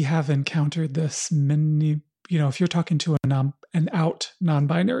 we have encountered this many, if you're talking to an out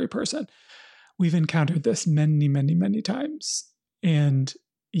non-binary person, we've encountered this many, many, many times. And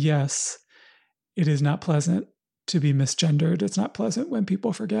yes, it is not pleasant to be misgendered. It's not pleasant when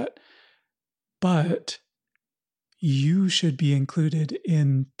people forget. But you should be included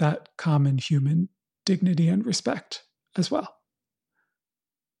in that common human dignity and respect as well.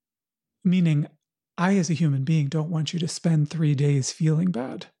 Meaning, I as a human being don't want you to spend 3 days feeling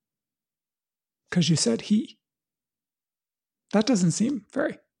bad because you said he. That doesn't seem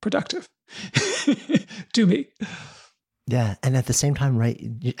very productive to me. Yeah. And at the same time, right,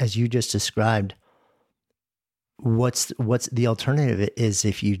 as you just described, what's the alternative is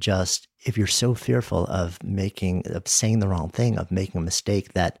if you're so fearful of saying the wrong thing, of making a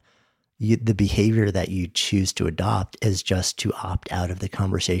mistake, that the behavior that you choose to adopt is just to opt out of the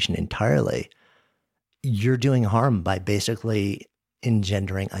conversation entirely. You're doing harm by basically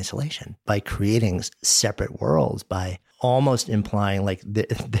engendering isolation, by creating separate worlds, by almost implying like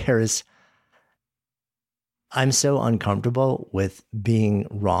I'm so uncomfortable with being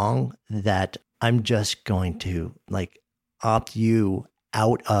wrong that I'm just going to like opt you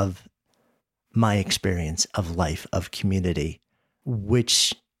out of my experience of life, of community,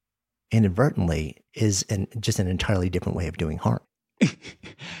 which inadvertently is just an entirely different way of doing harm.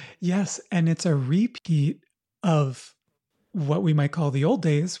 Yes. And it's a repeat of what we might call the old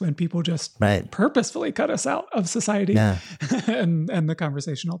days when people just purposefully cut us out of society and the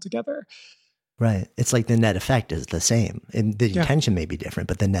conversation altogether. Right. It's like the net effect is the same. And the intention may be different,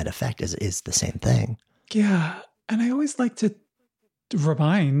 but the net effect is the same thing. Yeah. And I always like to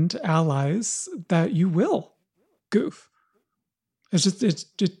remind allies that you will goof. It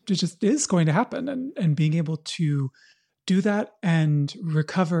just is going to happen. And being able to do that and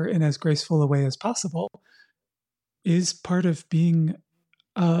recover in as graceful a way as possible is part of being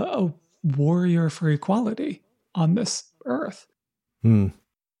a warrior for equality on this earth.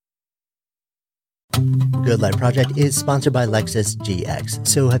 Good Life Project is sponsored by Lexus GX.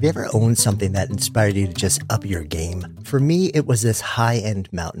 So have you ever owned something that inspired you to just up your game? For me, it was this high-end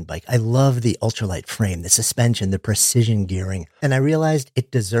mountain bike. I love the ultralight frame, the suspension, the precision gearing, and I realized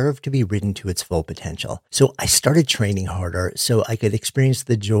it deserved to be ridden to its full potential. So I started training harder so I could experience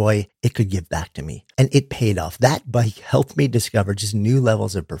the joy it could give back to me. And it paid off. That bike helped me discover just new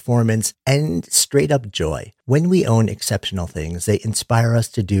levels of performance and straight up joy. When we own exceptional things, they inspire us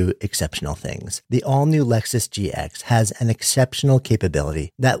to do exceptional things. The all-new Lexus GX has an exceptional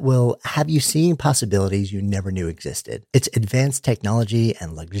capability that will have you seeing possibilities you never knew existed. Its advanced technology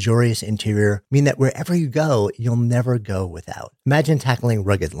and luxurious interior mean that wherever you go, you'll never go without. Imagine tackling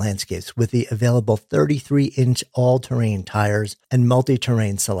rugged landscapes with the available 33-inch all-terrain tires and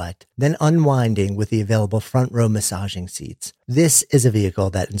multi-terrain select, then unwinding with the available front-row massaging seats. This is a vehicle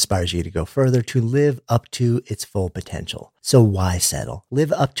that inspires you to go further, to live up to its full potential. So why settle?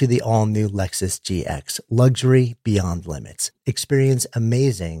 Live up to the all-new Lexus GX, luxury beyond limits. Experience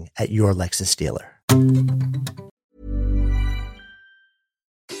amazing at your Lexus dealer.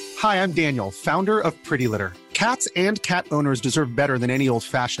 Hi, I'm Daniel, founder of Pretty Litter. Cats and cat owners deserve better than any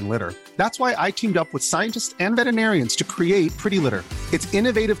old-fashioned litter. That's why I teamed up with scientists and veterinarians to create Pretty Litter. Its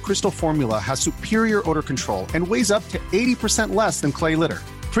innovative crystal formula has superior odor control and weighs up to 80% less than clay litter.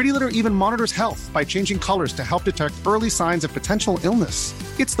 Pretty Litter even monitors health by changing colors to help detect early signs of potential illness.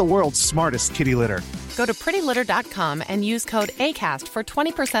 It's the world's smartest kitty litter. Go to prettylitter.com and use code ACAST for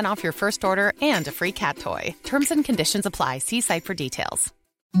 20% off your first order and a free cat toy. Terms and conditions apply. See site for details.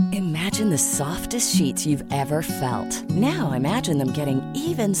 Imagine the softest sheets you've ever felt. Now imagine them getting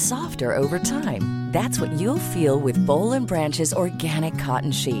even softer over time. That's what you'll feel with Boll & Branch's organic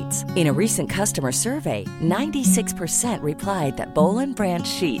cotton sheets. In a recent customer survey, 96% replied that Boll & Branch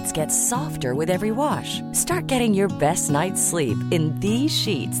sheets get softer with every wash. Start getting your best night's sleep in these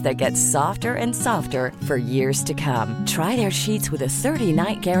sheets that get softer and softer for years to come. Try their sheets with a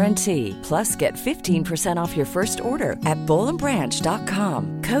 30-night guarantee. Plus, get 15% off your first order at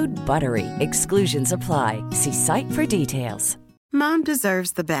bollandbranch.com. Code BUTTERY. Exclusions apply. See site for details. Mom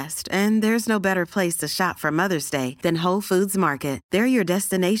deserves the best, and there's no better place to shop for Mother's Day than Whole Foods Market. They're your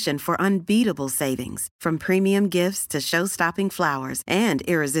destination for unbeatable savings, from premium gifts to show-stopping flowers and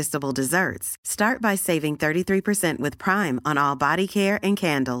irresistible desserts. Start by saving 33% with Prime on all body care and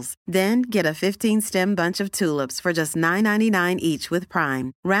candles. Then get a 15-stem bunch of tulips for just $9.99 each with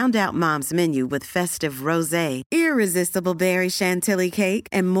Prime. Round out Mom's menu with festive rosé, irresistible berry chantilly cake,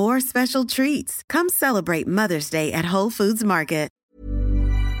 and more special treats. Come celebrate Mother's Day at Whole Foods Market.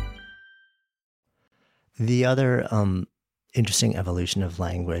 The other interesting evolution of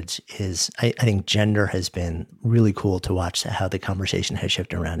language is, I think gender has been really cool to watch how the conversation has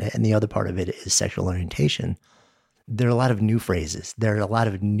shifted around it. And the other part of it is sexual orientation. There are a lot of new phrases. There are a lot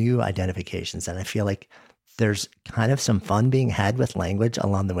of new identifications. And I feel like there's kind of some fun being had with language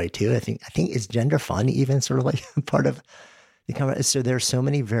along the way too. I think is gender fun even sort of like part of the conversation? So there's so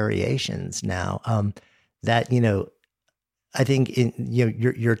many variations now that, I think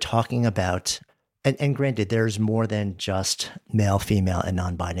you're talking about, and granted, there's more than just male, female, and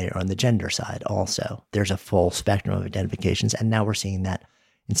non-binary on the gender side. Also, there's a full spectrum of identifications, and now we're seeing that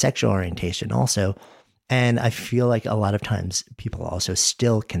in sexual orientation also. And I feel like a lot of times people also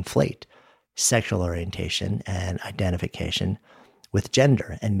still conflate sexual orientation and identification with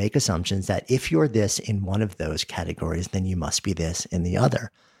gender and make assumptions that if you're this in one of those categories, then you must be this in the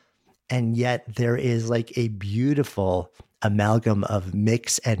other. And yet there is like a beautiful amalgam of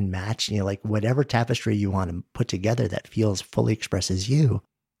mix and match, like whatever tapestry you want to put together that feels fully expresses you.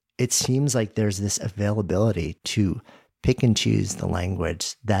 It seems like there's this availability to pick and choose the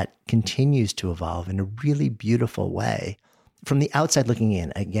language that continues to evolve in a really beautiful way. From the outside looking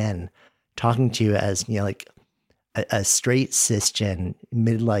in, again, talking to you as, like a straight cisgen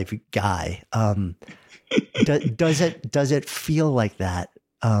midlife guy, does it feel like that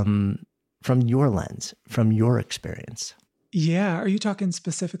from your lens, from your experience? Yeah. Are you talking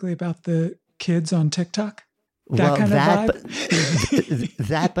specifically about the kids on TikTok? That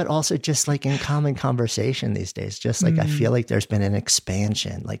but also just like in common conversation these days, just like I feel like there's been an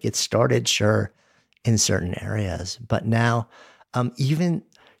expansion. Like it started, sure, in certain areas, but now even,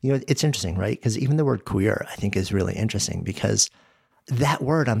 it's interesting, right? Because even the word queer, I think, is really interesting because that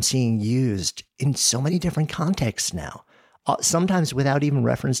word I'm seeing used in so many different contexts now, sometimes without even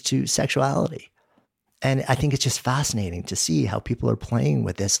reference to sexuality. And I think it's just fascinating to see how people are playing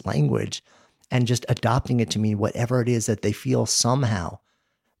with this language and just adopting it to mean whatever it is that they feel somehow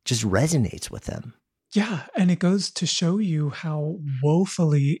just resonates with them. Yeah. And it goes to show you how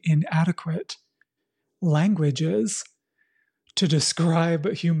woefully inadequate language is to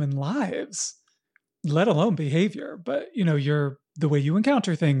describe human lives, let alone behavior. But, the way you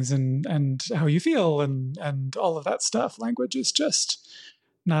encounter things and how you feel and all of that stuff, language is just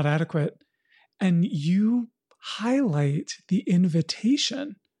not adequate. And you highlight the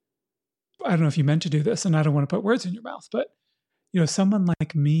invitation. I don't know if you meant to do this, and I don't want to put words in your mouth, but, someone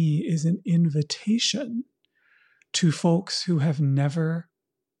like me is an invitation to folks who have never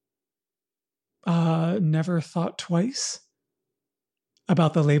thought twice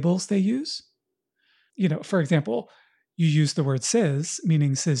about the labels they use. For example, you use the word cis,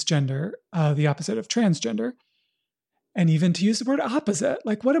 meaning cisgender, the opposite of transgender, and even to use the word opposite.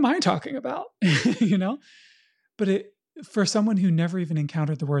 Like, what am I talking about? But for someone who never even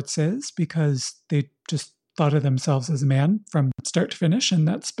encountered the word cis because they just thought of themselves as a man from start to finish, and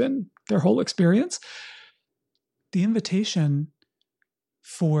that's been their whole experience, the invitation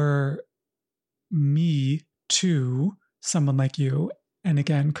for me to someone like you, and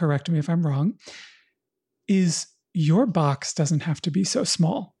again, correct me if I'm wrong, is your box doesn't have to be so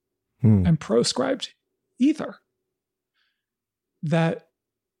small and proscribed either. That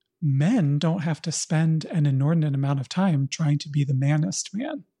men don't have to spend an inordinate amount of time trying to be the manest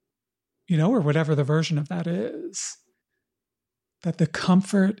man, or whatever the version of that is. That the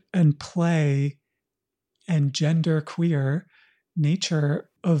comfort and play and gender queer nature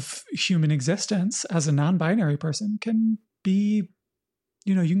of human existence as a non-binary person can be,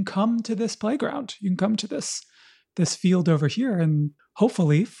 you can come to this playground, you can come to this field over here and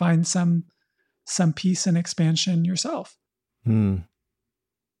hopefully find some peace and expansion yourself.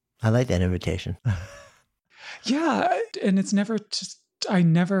 I like that invitation. Yeah. And it's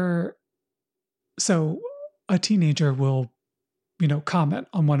so a teenager will, comment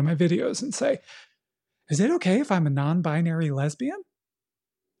on one of my videos and say, is it okay if I'm a non-binary lesbian?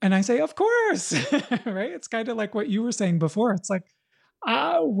 And I say, of course, right? It's kind of like what you were saying before. It's like,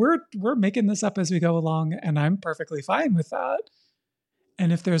 we're making this up as we go along, and I'm perfectly fine with that.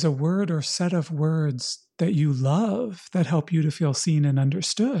 And if there's a word or set of words that you love that help you to feel seen and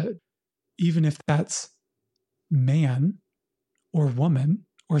understood, even if that's man or woman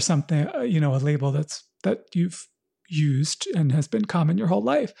or something, a label that you've used and has been common your whole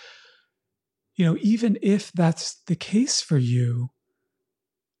life, even if that's the case for you,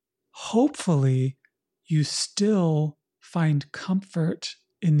 hopefully you still find comfort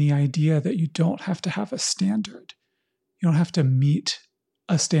in the idea that you don't have to have a standard. You don't have to meet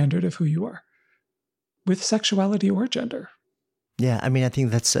a standard of who you are with sexuality or gender. Yeah, I mean, I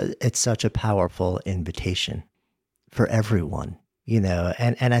think it's such a powerful invitation for everyone,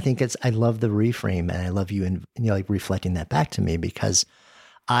 and I think I love the reframe, and I love you reflecting that back to me, because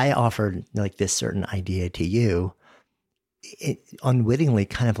I offered like this certain idea to you, unwittingly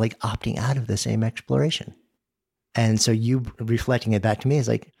kind of like opting out of the same exploration. And so you reflecting it back to me is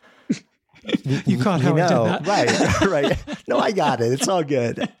like, You caught how I did that. Right. No, I got it. It's all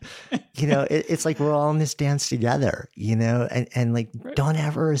good. It's like we're all in this dance together, and like, don't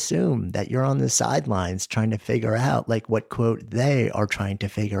ever assume that you're on the sidelines trying to figure out like what quote they are trying to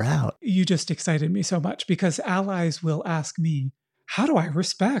figure out. You just excited me so much because allies will ask me, how do I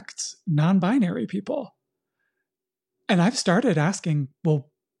respect non-binary people? And I've started asking,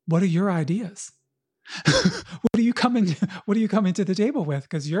 well, what are your ideas? What are you coming to the table with?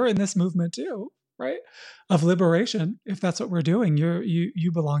 Because you're in this movement too, right? Of liberation. If that's what we're doing,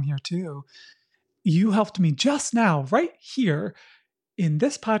 you belong here too. You helped me just now, right here in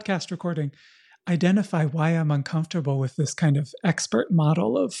this podcast recording, identify why I'm uncomfortable with this kind of expert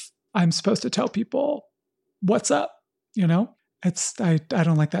model of I'm supposed to tell people what's up. I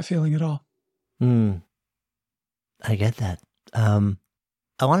don't like that feeling at all. I get that.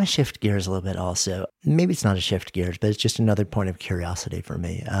 I want to shift gears a little bit also. Maybe it's not a shift gears, but it's just another point of curiosity for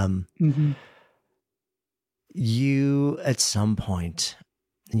me. You, at some point,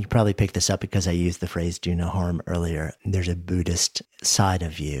 and you probably picked this up because I used the phrase do no harm earlier, there's a Buddhist side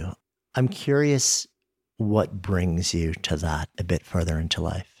of you. I'm curious what brings you to that a bit further into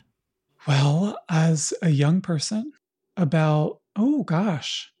life. Well, as a young person, about,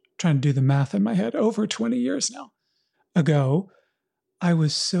 trying to do the math in my head, over 20 years now ago, I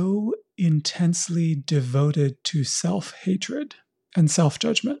was so intensely devoted to self-hatred and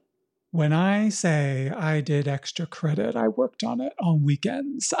self-judgment. When I say I did extra credit, I worked on it on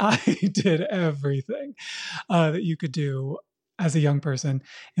weekends. I did everything that you could do as a young person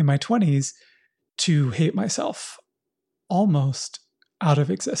in my 20s to hate myself almost out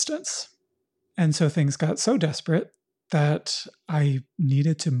of existence. And so things got so desperate that I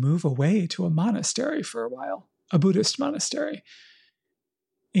needed to move away to a monastery for a while, a Buddhist monastery,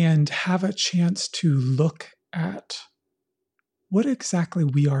 and have a chance to look at what exactly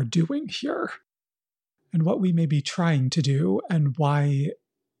we are doing here and what we may be trying to do and why,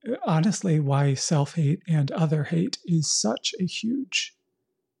 honestly, why self-hate and other hate is such a huge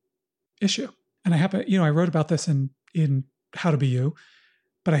issue. And I wrote about this in How to Be You,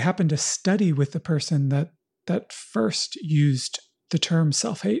 but I happened to study with the person that first used the term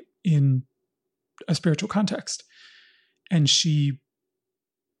self-hate in a spiritual context. And it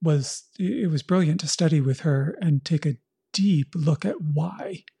was brilliant to study with her and take a deep look at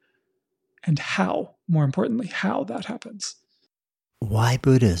why and how, more importantly, how that happens. Why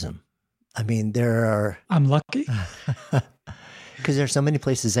Buddhism? I mean, I'm lucky. Because there are so many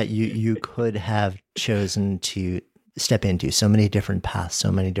places that you could have chosen to step into, so many different paths,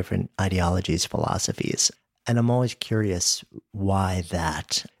 so many different ideologies, philosophies. And I'm always curious why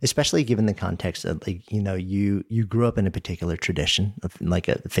that, especially given the context of you grew up in a particular tradition, like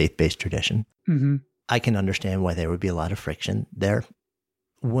a faith-based tradition. Mm-hmm. I can understand why there would be a lot of friction there.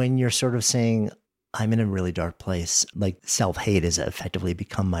 When you're sort of saying, I'm in a really dark place, like self-hate has effectively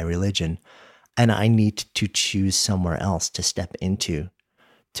become my religion, and I need to choose somewhere else to step into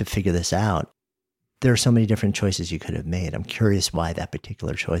to figure this out. There are so many different choices you could have made. I'm curious why that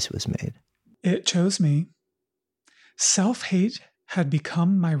particular choice was made. It chose me. Self-hate had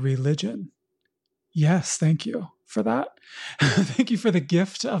become my religion. Yes, thank you for that. Thank you for the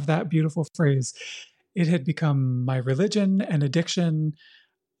gift of that beautiful phrase. It had become my religion, an addiction,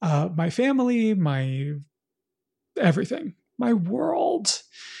 my family, my everything, my world.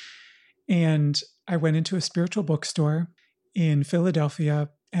 And I went into a spiritual bookstore in Philadelphia,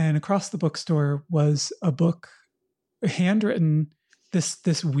 and across the bookstore was a book, handwritten,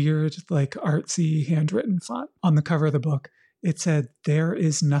 this weird, like artsy handwritten font on the cover of the book. It said, "There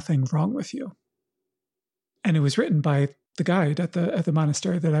is nothing wrong with you." And it was written by the guide at the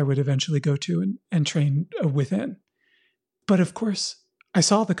monastery that I would eventually go to and train within. But of course, I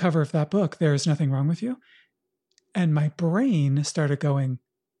saw the cover of that book, "There is nothing wrong with you." And my brain started going,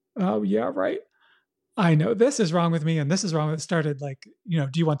 oh yeah, right. I know this is wrong with me and this is wrong. It started like, do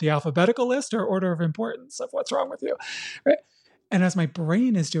you want the alphabetical list or order of importance of what's wrong with you? Right. And as my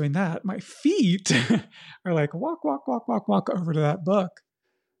brain is doing that, my feet are like, walk over to that book,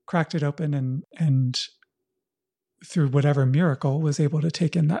 cracked it open and through whatever miracle was able to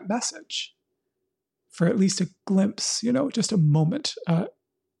take in that message for at least a glimpse, just a moment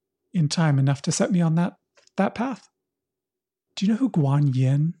in time, enough to set me on that path. Do you know who Guan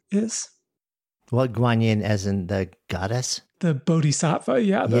Yin is? What, Guan Yin as in the goddess? The bodhisattva,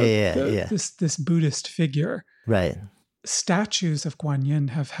 yeah. Yeah. This Buddhist figure. Right. Statues of Guan Yin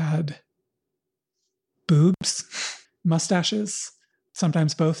have had boobs, mustaches,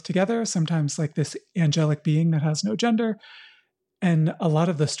 sometimes both together, sometimes like this angelic being that has no gender. And a lot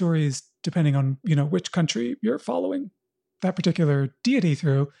of the stories, depending on, which country you're following that particular deity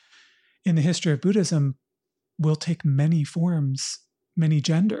through, in the history of Buddhism will take many forms, many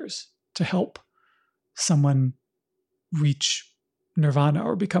genders to help someone reach nirvana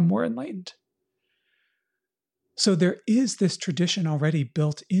or become more enlightened. So there is this tradition already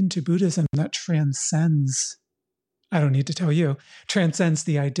built into Buddhism that transcends, I don't need to tell you, transcends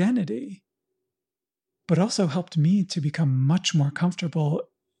the identity, but also helped me to become much more comfortable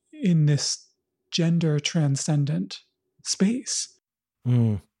in this gender transcendent space.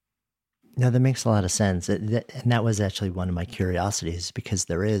 Mm. No, that makes a lot of sense. And that was actually one of my curiosities, because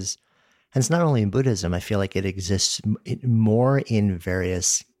there is, and it's not only in Buddhism, I feel like it exists more in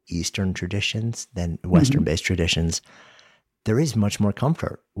various Eastern traditions than Western-based traditions. There is much more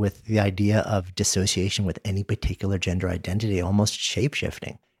comfort with the idea of dissociation with any particular gender identity, almost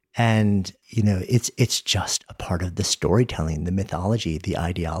shape-shifting. And, it's just a part of the storytelling, the mythology, the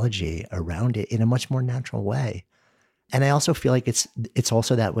ideology around it in a much more natural way. And I also feel like it's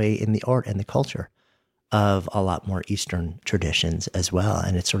also that way in the art and the culture of a lot more Eastern traditions as well.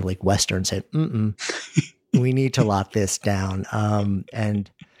 And it's sort of like Western said, we need to lock this down.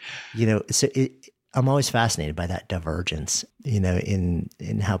 So I'm always fascinated by that divergence, in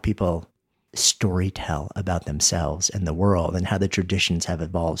how people storytell about themselves and the world, and how the traditions have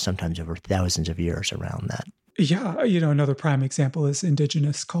evolved sometimes over thousands of years around that. Yeah. Another prime example is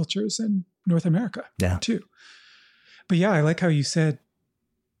indigenous cultures in North America too. But yeah, I like how you said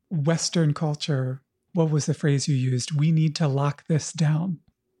Western culture. What was the phrase you used? We need to lock this down.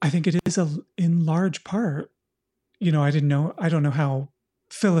 I think it is in large part, I don't know how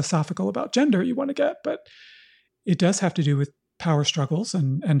philosophical about gender you want to get, but it does have to do with power struggles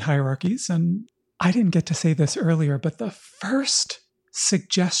and hierarchies. And I didn't get to say this earlier, but the first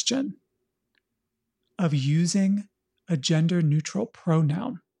suggestion of using a gender neutral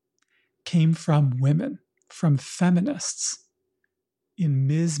pronoun came from women, from feminists in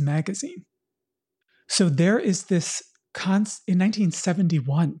Ms. Magazine. So there is this in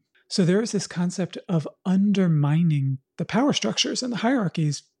 1971. So there is this concept of undermining the power structures and the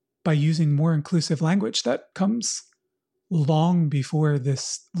hierarchies by using more inclusive language that comes long before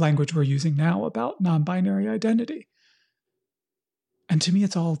this language we're using now about non-binary identity. And to me,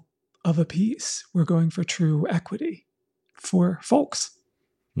 it's all of a piece. We're going for true equity for folks.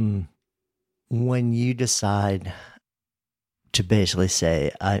 Mm. When you decide to basically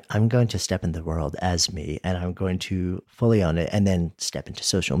say, I'm going to step in the world as me, and I'm going to fully own it, and then step into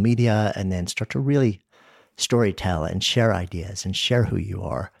social media, and then start to really storytell and share ideas and share who you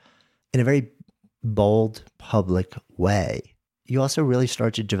are in a very bold, public way, you also really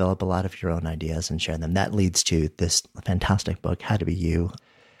start to develop a lot of your own ideas and share them. That leads to this fantastic book, How to Be You,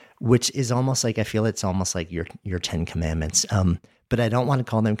 which is almost like, I feel it's almost like your 10 commandments. But I don't want to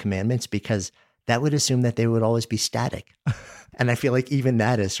call them commandments because that would assume that they would always be static. And I feel like even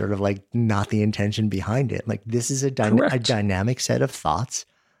that is sort of like not the intention behind it. Like, this is a dynamic set of thoughts,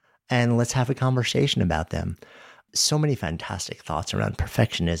 and let's have a conversation about them. So many fantastic thoughts around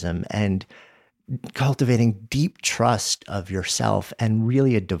perfectionism and cultivating deep trust of yourself, and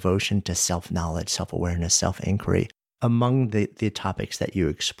really a devotion to self-knowledge, self-awareness, self-inquiry. Among the topics that you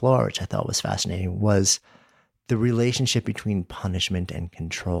explore, which I thought was fascinating, was the relationship between punishment and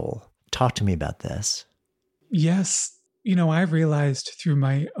control. Talk to me about this. Yes. I realized through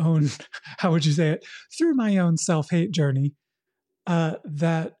my own, how would you say it? Through my own self-hate journey,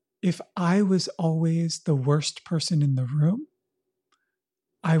 that if I was always the worst person in the room,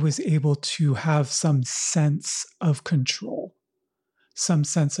 I was able to have some sense of control, some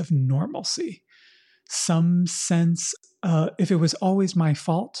sense of normalcy, some sense, if it was always my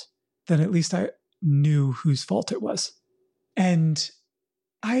fault, then at least I knew whose fault it was. And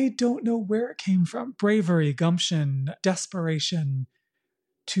I don't know where it came from. Bravery, gumption, desperation,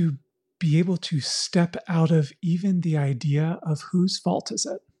 to be able to step out of even the idea of whose fault is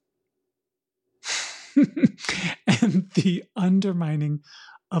it. And the undermining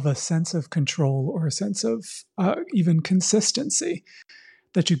of a sense of control or a sense of even consistency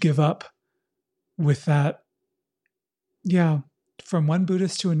that you give up with that. Yeah. From one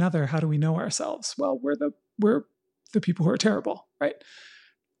Buddhist to another, how do we know ourselves? Well, we're the people who are terrible, right?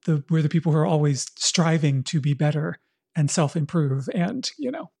 We're the people who are always striving to be better and self-improve. And,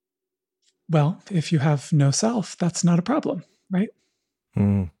 well, if you have no self, that's not a problem, right?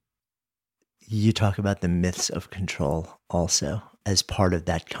 Mm. You talk about the myths of control also as part of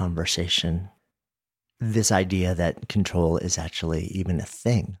that conversation. This idea that control is actually even a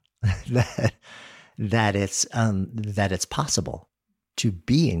thing, that it's possible to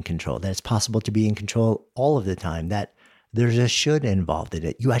be in control, that it's possible to be in control all of the time, that there's a should involved in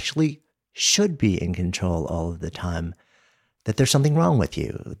it. You actually should be in control all of the time. that there's something wrong with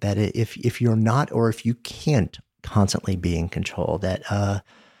you, that if you're not, or if you can't constantly be in control, that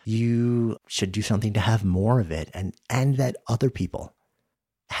you should do something to have more of it, and that other people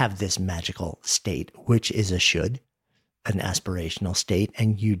have this magical state, which is a should, an aspirational state,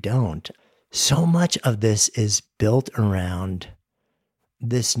 and you don't. So much of this is built around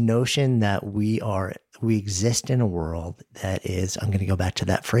this notion that we exist in a world that is, I'm going to go back to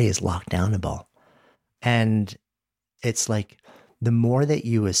that phrase, lockdownable. And it's like, the more that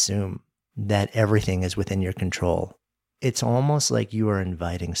you assume that everything is within your control, it's almost like you are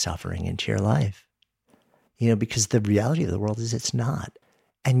inviting suffering into your life, because the reality of the world is it's not.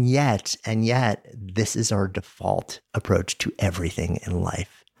 And yet, this is our default approach to everything in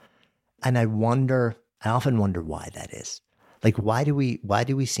life. And I often wonder why that is. Like, why do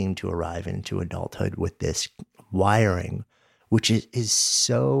we seem to arrive into adulthood with this wiring, which is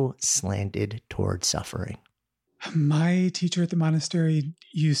so slanted towards suffering? My teacher at the monastery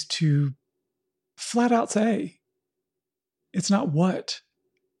used to flat out say, it's not what,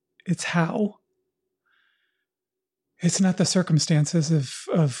 it's how. It's not the circumstances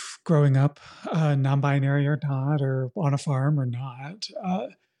of growing up non-binary or not, or on a farm or not.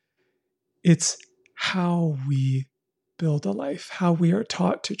 It's how we build a life, how we are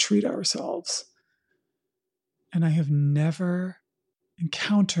taught to treat ourselves. And I have never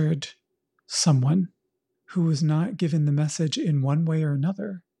encountered someone who was not given the message in one way or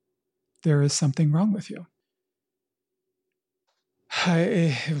another, there is something wrong with you.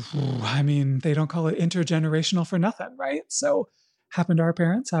 I mean, they don't call it intergenerational for nothing, right? So happened to our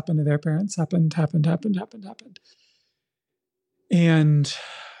parents, happened to their parents, happened. And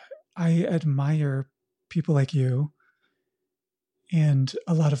I admire people like you and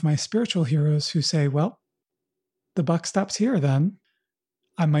a lot of my spiritual heroes who say, well, the buck stops here then.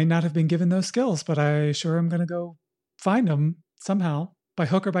 I might not have been given those skills, but I sure am going to go find them somehow, by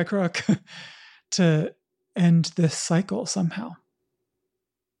hook or by crook, to end this cycle somehow.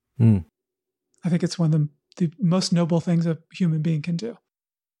 I think it's one of the most noble things a human being can do.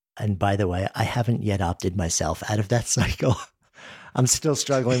 And by the way, I haven't yet opted myself out of that cycle. I'm still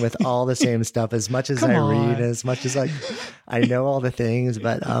struggling with all the same stuff, as much as I read, as much as I know all the things,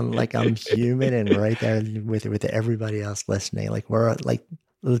 but I'm human and right there with everybody else listening.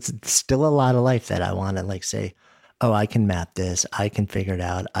 It's still a lot of life that I want to say, oh, I can map this. I can figure it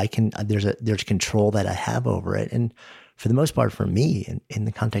out. There's control that I have over it. And for the most part, for me, in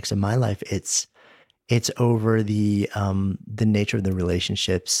the context of my life, it's over the nature of the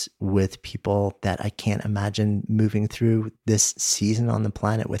relationships with people that I can't imagine moving through this season on the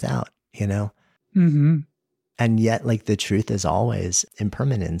planet without, Mm-hmm. And yet, the truth is always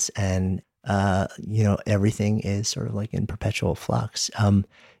impermanence, and everything is sort of in perpetual flux.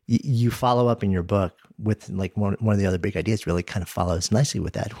 You follow up in your book with one of the other big ideas really kind of follows nicely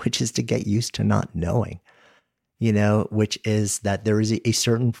with that, which is to get used to not knowing, which is that there is a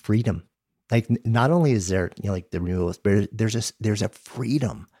certain freedom. Not only is there, the removal, but there's a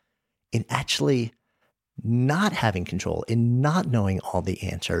freedom in actually not having control, in not knowing all the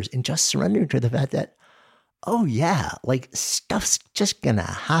answers, and just surrendering to the fact that, oh yeah, stuff's just gonna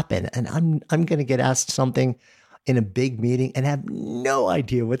happen, and I'm gonna get asked something in a big meeting and have no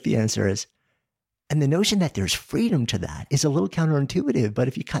idea what the answer is. And the notion that there's freedom to that is a little counterintuitive, but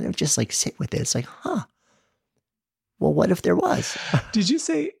if you kind of just sit with it, it's well, what if there was? Did you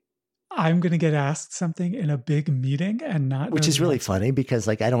say, I'm going to get asked something in a big meeting and not? Which is really funny because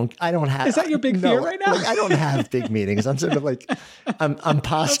I don't have. Is that your big fear right now? I don't have big meetings. I'm sort of I'm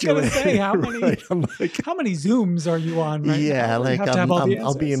postulating. Say, how many Zooms are you on right now? Yeah,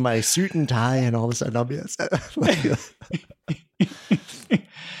 I'll be in my suit and tie, and all of a sudden I'll be. I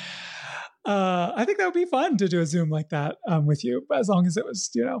think that would be fun to do a Zoom like that with you, as long as it was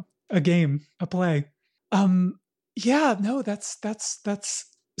a game, a play. Yeah, no, that's.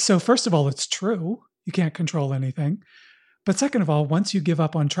 So first of all, it's true. You can't control anything. But second of all, once you give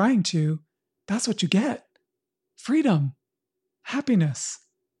up on trying to, that's what you get. Freedom, happiness,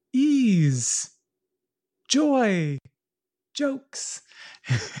 ease, joy, jokes.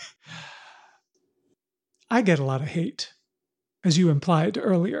 I get a lot of hate, as you implied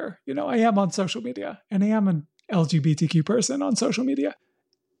earlier. I am on social media, and I am an LGBTQ person on social media.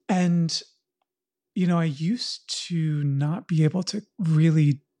 And I used to not be able to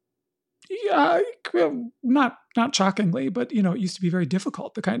really, not shockingly, but, it used to be very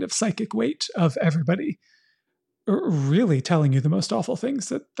difficult, the kind of psychic weight of everybody really telling you the most awful things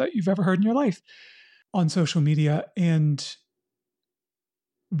that you've ever heard in your life on social media. And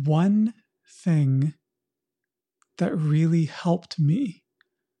one thing that really helped me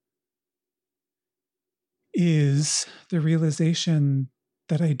is the realization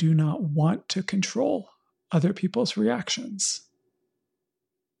that I do not want to control other people's reactions.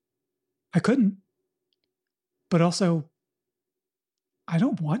 I couldn't, but also I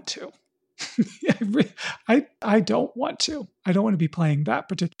don't want to. I don't want to. I don't want to be playing that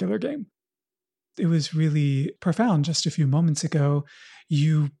particular game. It was really profound. Just a few moments ago,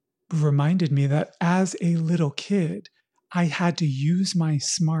 you reminded me that as a little kid, I had to use my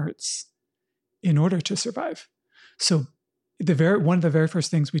smarts in order to survive. So one of the very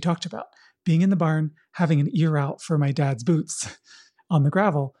first things we talked about, being in the barn, having an ear out for my dad's boots on the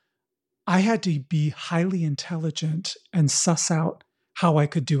gravel, I had to be highly intelligent and suss out how I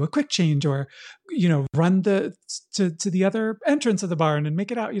could do a quick change or, run to the other entrance of the barn and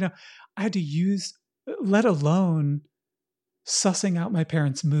make it out. I had to use, let alone sussing out my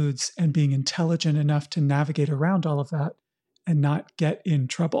parents' moods and being intelligent enough to navigate around all of that and not get in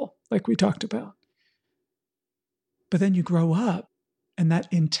trouble, like we talked about. But then you grow up, and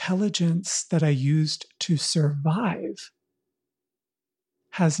that intelligence that I used to survive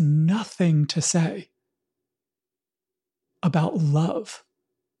has nothing to say about love,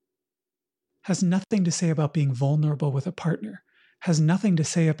 has nothing to say about being vulnerable with a partner, has nothing to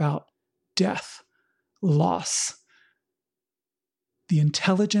say about death, loss. The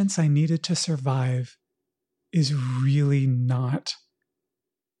intelligence I needed to survive is really not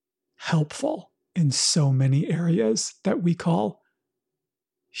helpful in so many areas that we call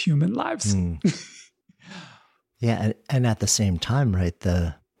human lives. Yeah, and at the same time, right,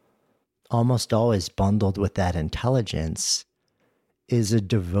 the almost always bundled with that intelligence is a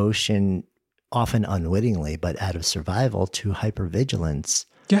devotion, often unwittingly, but out of survival, to hypervigilance.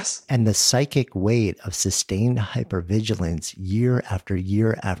 Yes. And the psychic weight of sustained hypervigilance year after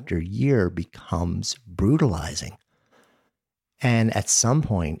year after year becomes brutalizing. And at some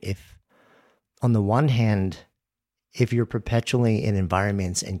point, if on the one hand, if you're perpetually in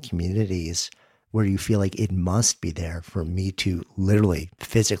environments and communities where you feel like it must be there for me to literally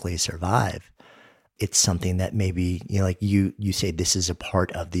physically survive, it's something that maybe, like you say, this is a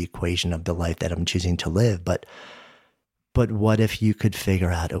part of the equation of the life that I'm choosing to live. But what if you could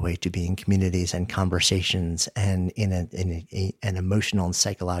figure out a way to be in communities and conversations and in an emotional and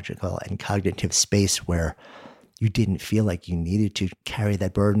psychological and cognitive space where you didn't feel like you needed to carry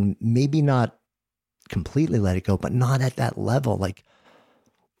that burden, maybe not completely let it go, but not at that level. Like,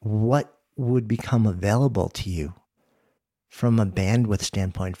 what would become available to you from a bandwidth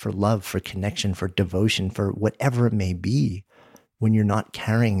standpoint for love, for connection, for devotion, for whatever it may be, when you're not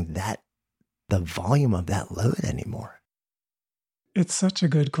carrying the volume of that load anymore? It's such a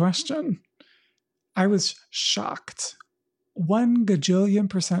good question. I was shocked, 1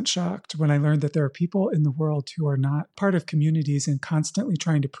 gajillion% shocked when I learned that there are people in the world who are not part of communities and constantly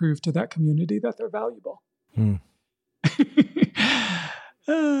trying to prove to that community that they're valuable.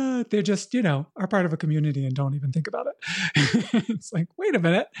 They're just, are part of a community and don't even think about it. It's like, wait a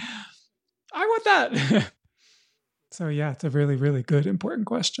minute, I want that. So yeah, it's a really, really good, important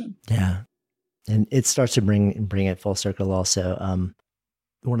question. Yeah. And it starts to bring it full circle also.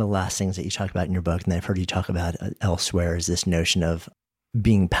 One of the last things that you talk about in your book, and I've heard you talk about elsewhere, is this notion of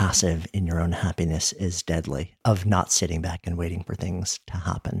being passive in your own happiness is deadly, of not sitting back and waiting for things to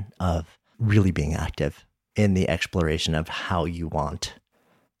happen, of really being active in the exploration of how you want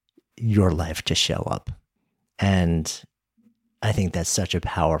your life to show up. And I think that's such a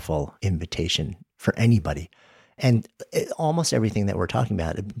powerful invitation for anybody. And almost everything that we're talking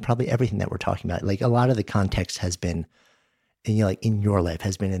about, probably everything that we're talking about, like a lot of the context has been, like in your life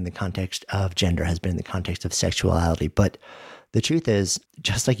has been in the context of gender, has been in the context of sexuality. But the truth is,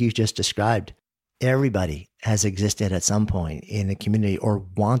 just like you just described, everybody has existed at some point in a community or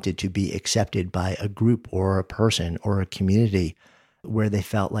wanted to be accepted by a group or a person or a community where they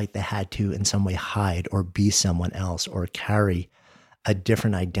felt like they had to in some way hide or be someone else or carry a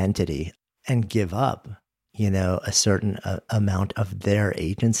different identity and give up, a certain amount of their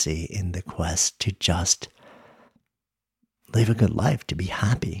agency in the quest to just live a good life, to be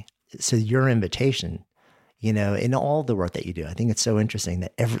happy. So your invitation, in all the work that you do, I think it's so interesting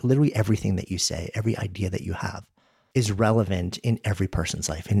that literally everything that you say, every idea that you have is relevant in every person's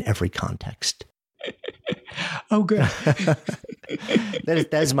life, in every context. Oh, good. That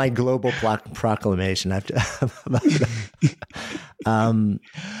is my global proclamation.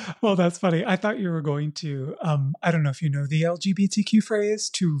 Well, that's funny. I thought you were going to, I don't know if you know the LGBTQ phrase,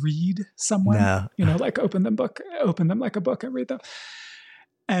 to read someone, no. Like open them like a book and read them.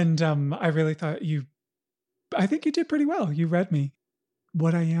 And I really thought I think you did pretty well. You read me.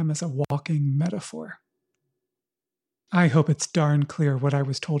 What I am is a walking metaphor. I hope it's darn clear what I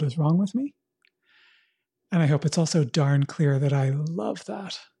was told is wrong with me. And I hope it's also darn clear that I love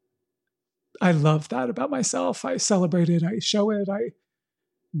that. I love that about myself. I celebrate it. I show it. I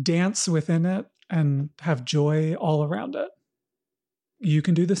dance within it and have joy all around it. You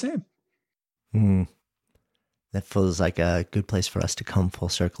can do the same. That feels like a good place for us to come full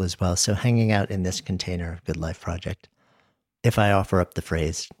circle as well. So hanging out in this container of Good Life Project, if I offer up the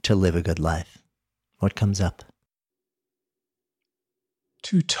phrase, to live a good life, what comes up?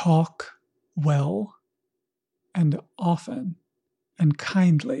 To talk well and often and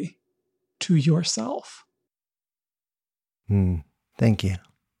kindly to yourself. Thank you.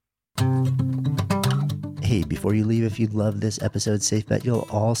 Hey, before you leave, if you love this episode, safe bet you'll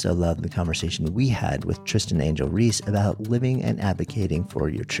also love the conversation we had with Tristan Angel Reese about living and advocating for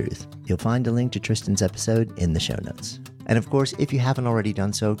your truth. You'll find a link to Tristan's episode in the show notes. And of course, if you haven't already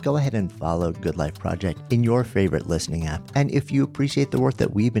done so, go ahead and follow Good Life Project in your favorite listening app. And if you appreciate the work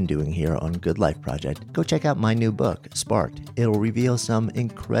that we've been doing here on Good Life Project, go check out my new book, Sparked. It'll reveal some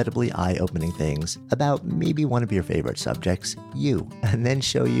incredibly eye-opening things about maybe one of your favorite subjects, you, and then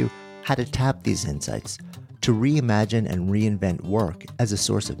show you how to tap these insights to reimagine and reinvent work as a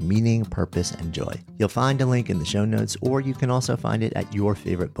source of meaning, purpose, and joy. You'll find a link in the show notes, or you can also find it at your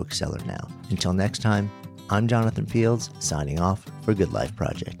favorite bookseller now. Until next time, I'm Jonathan Fields, signing off for Good Life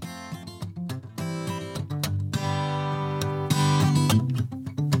Project.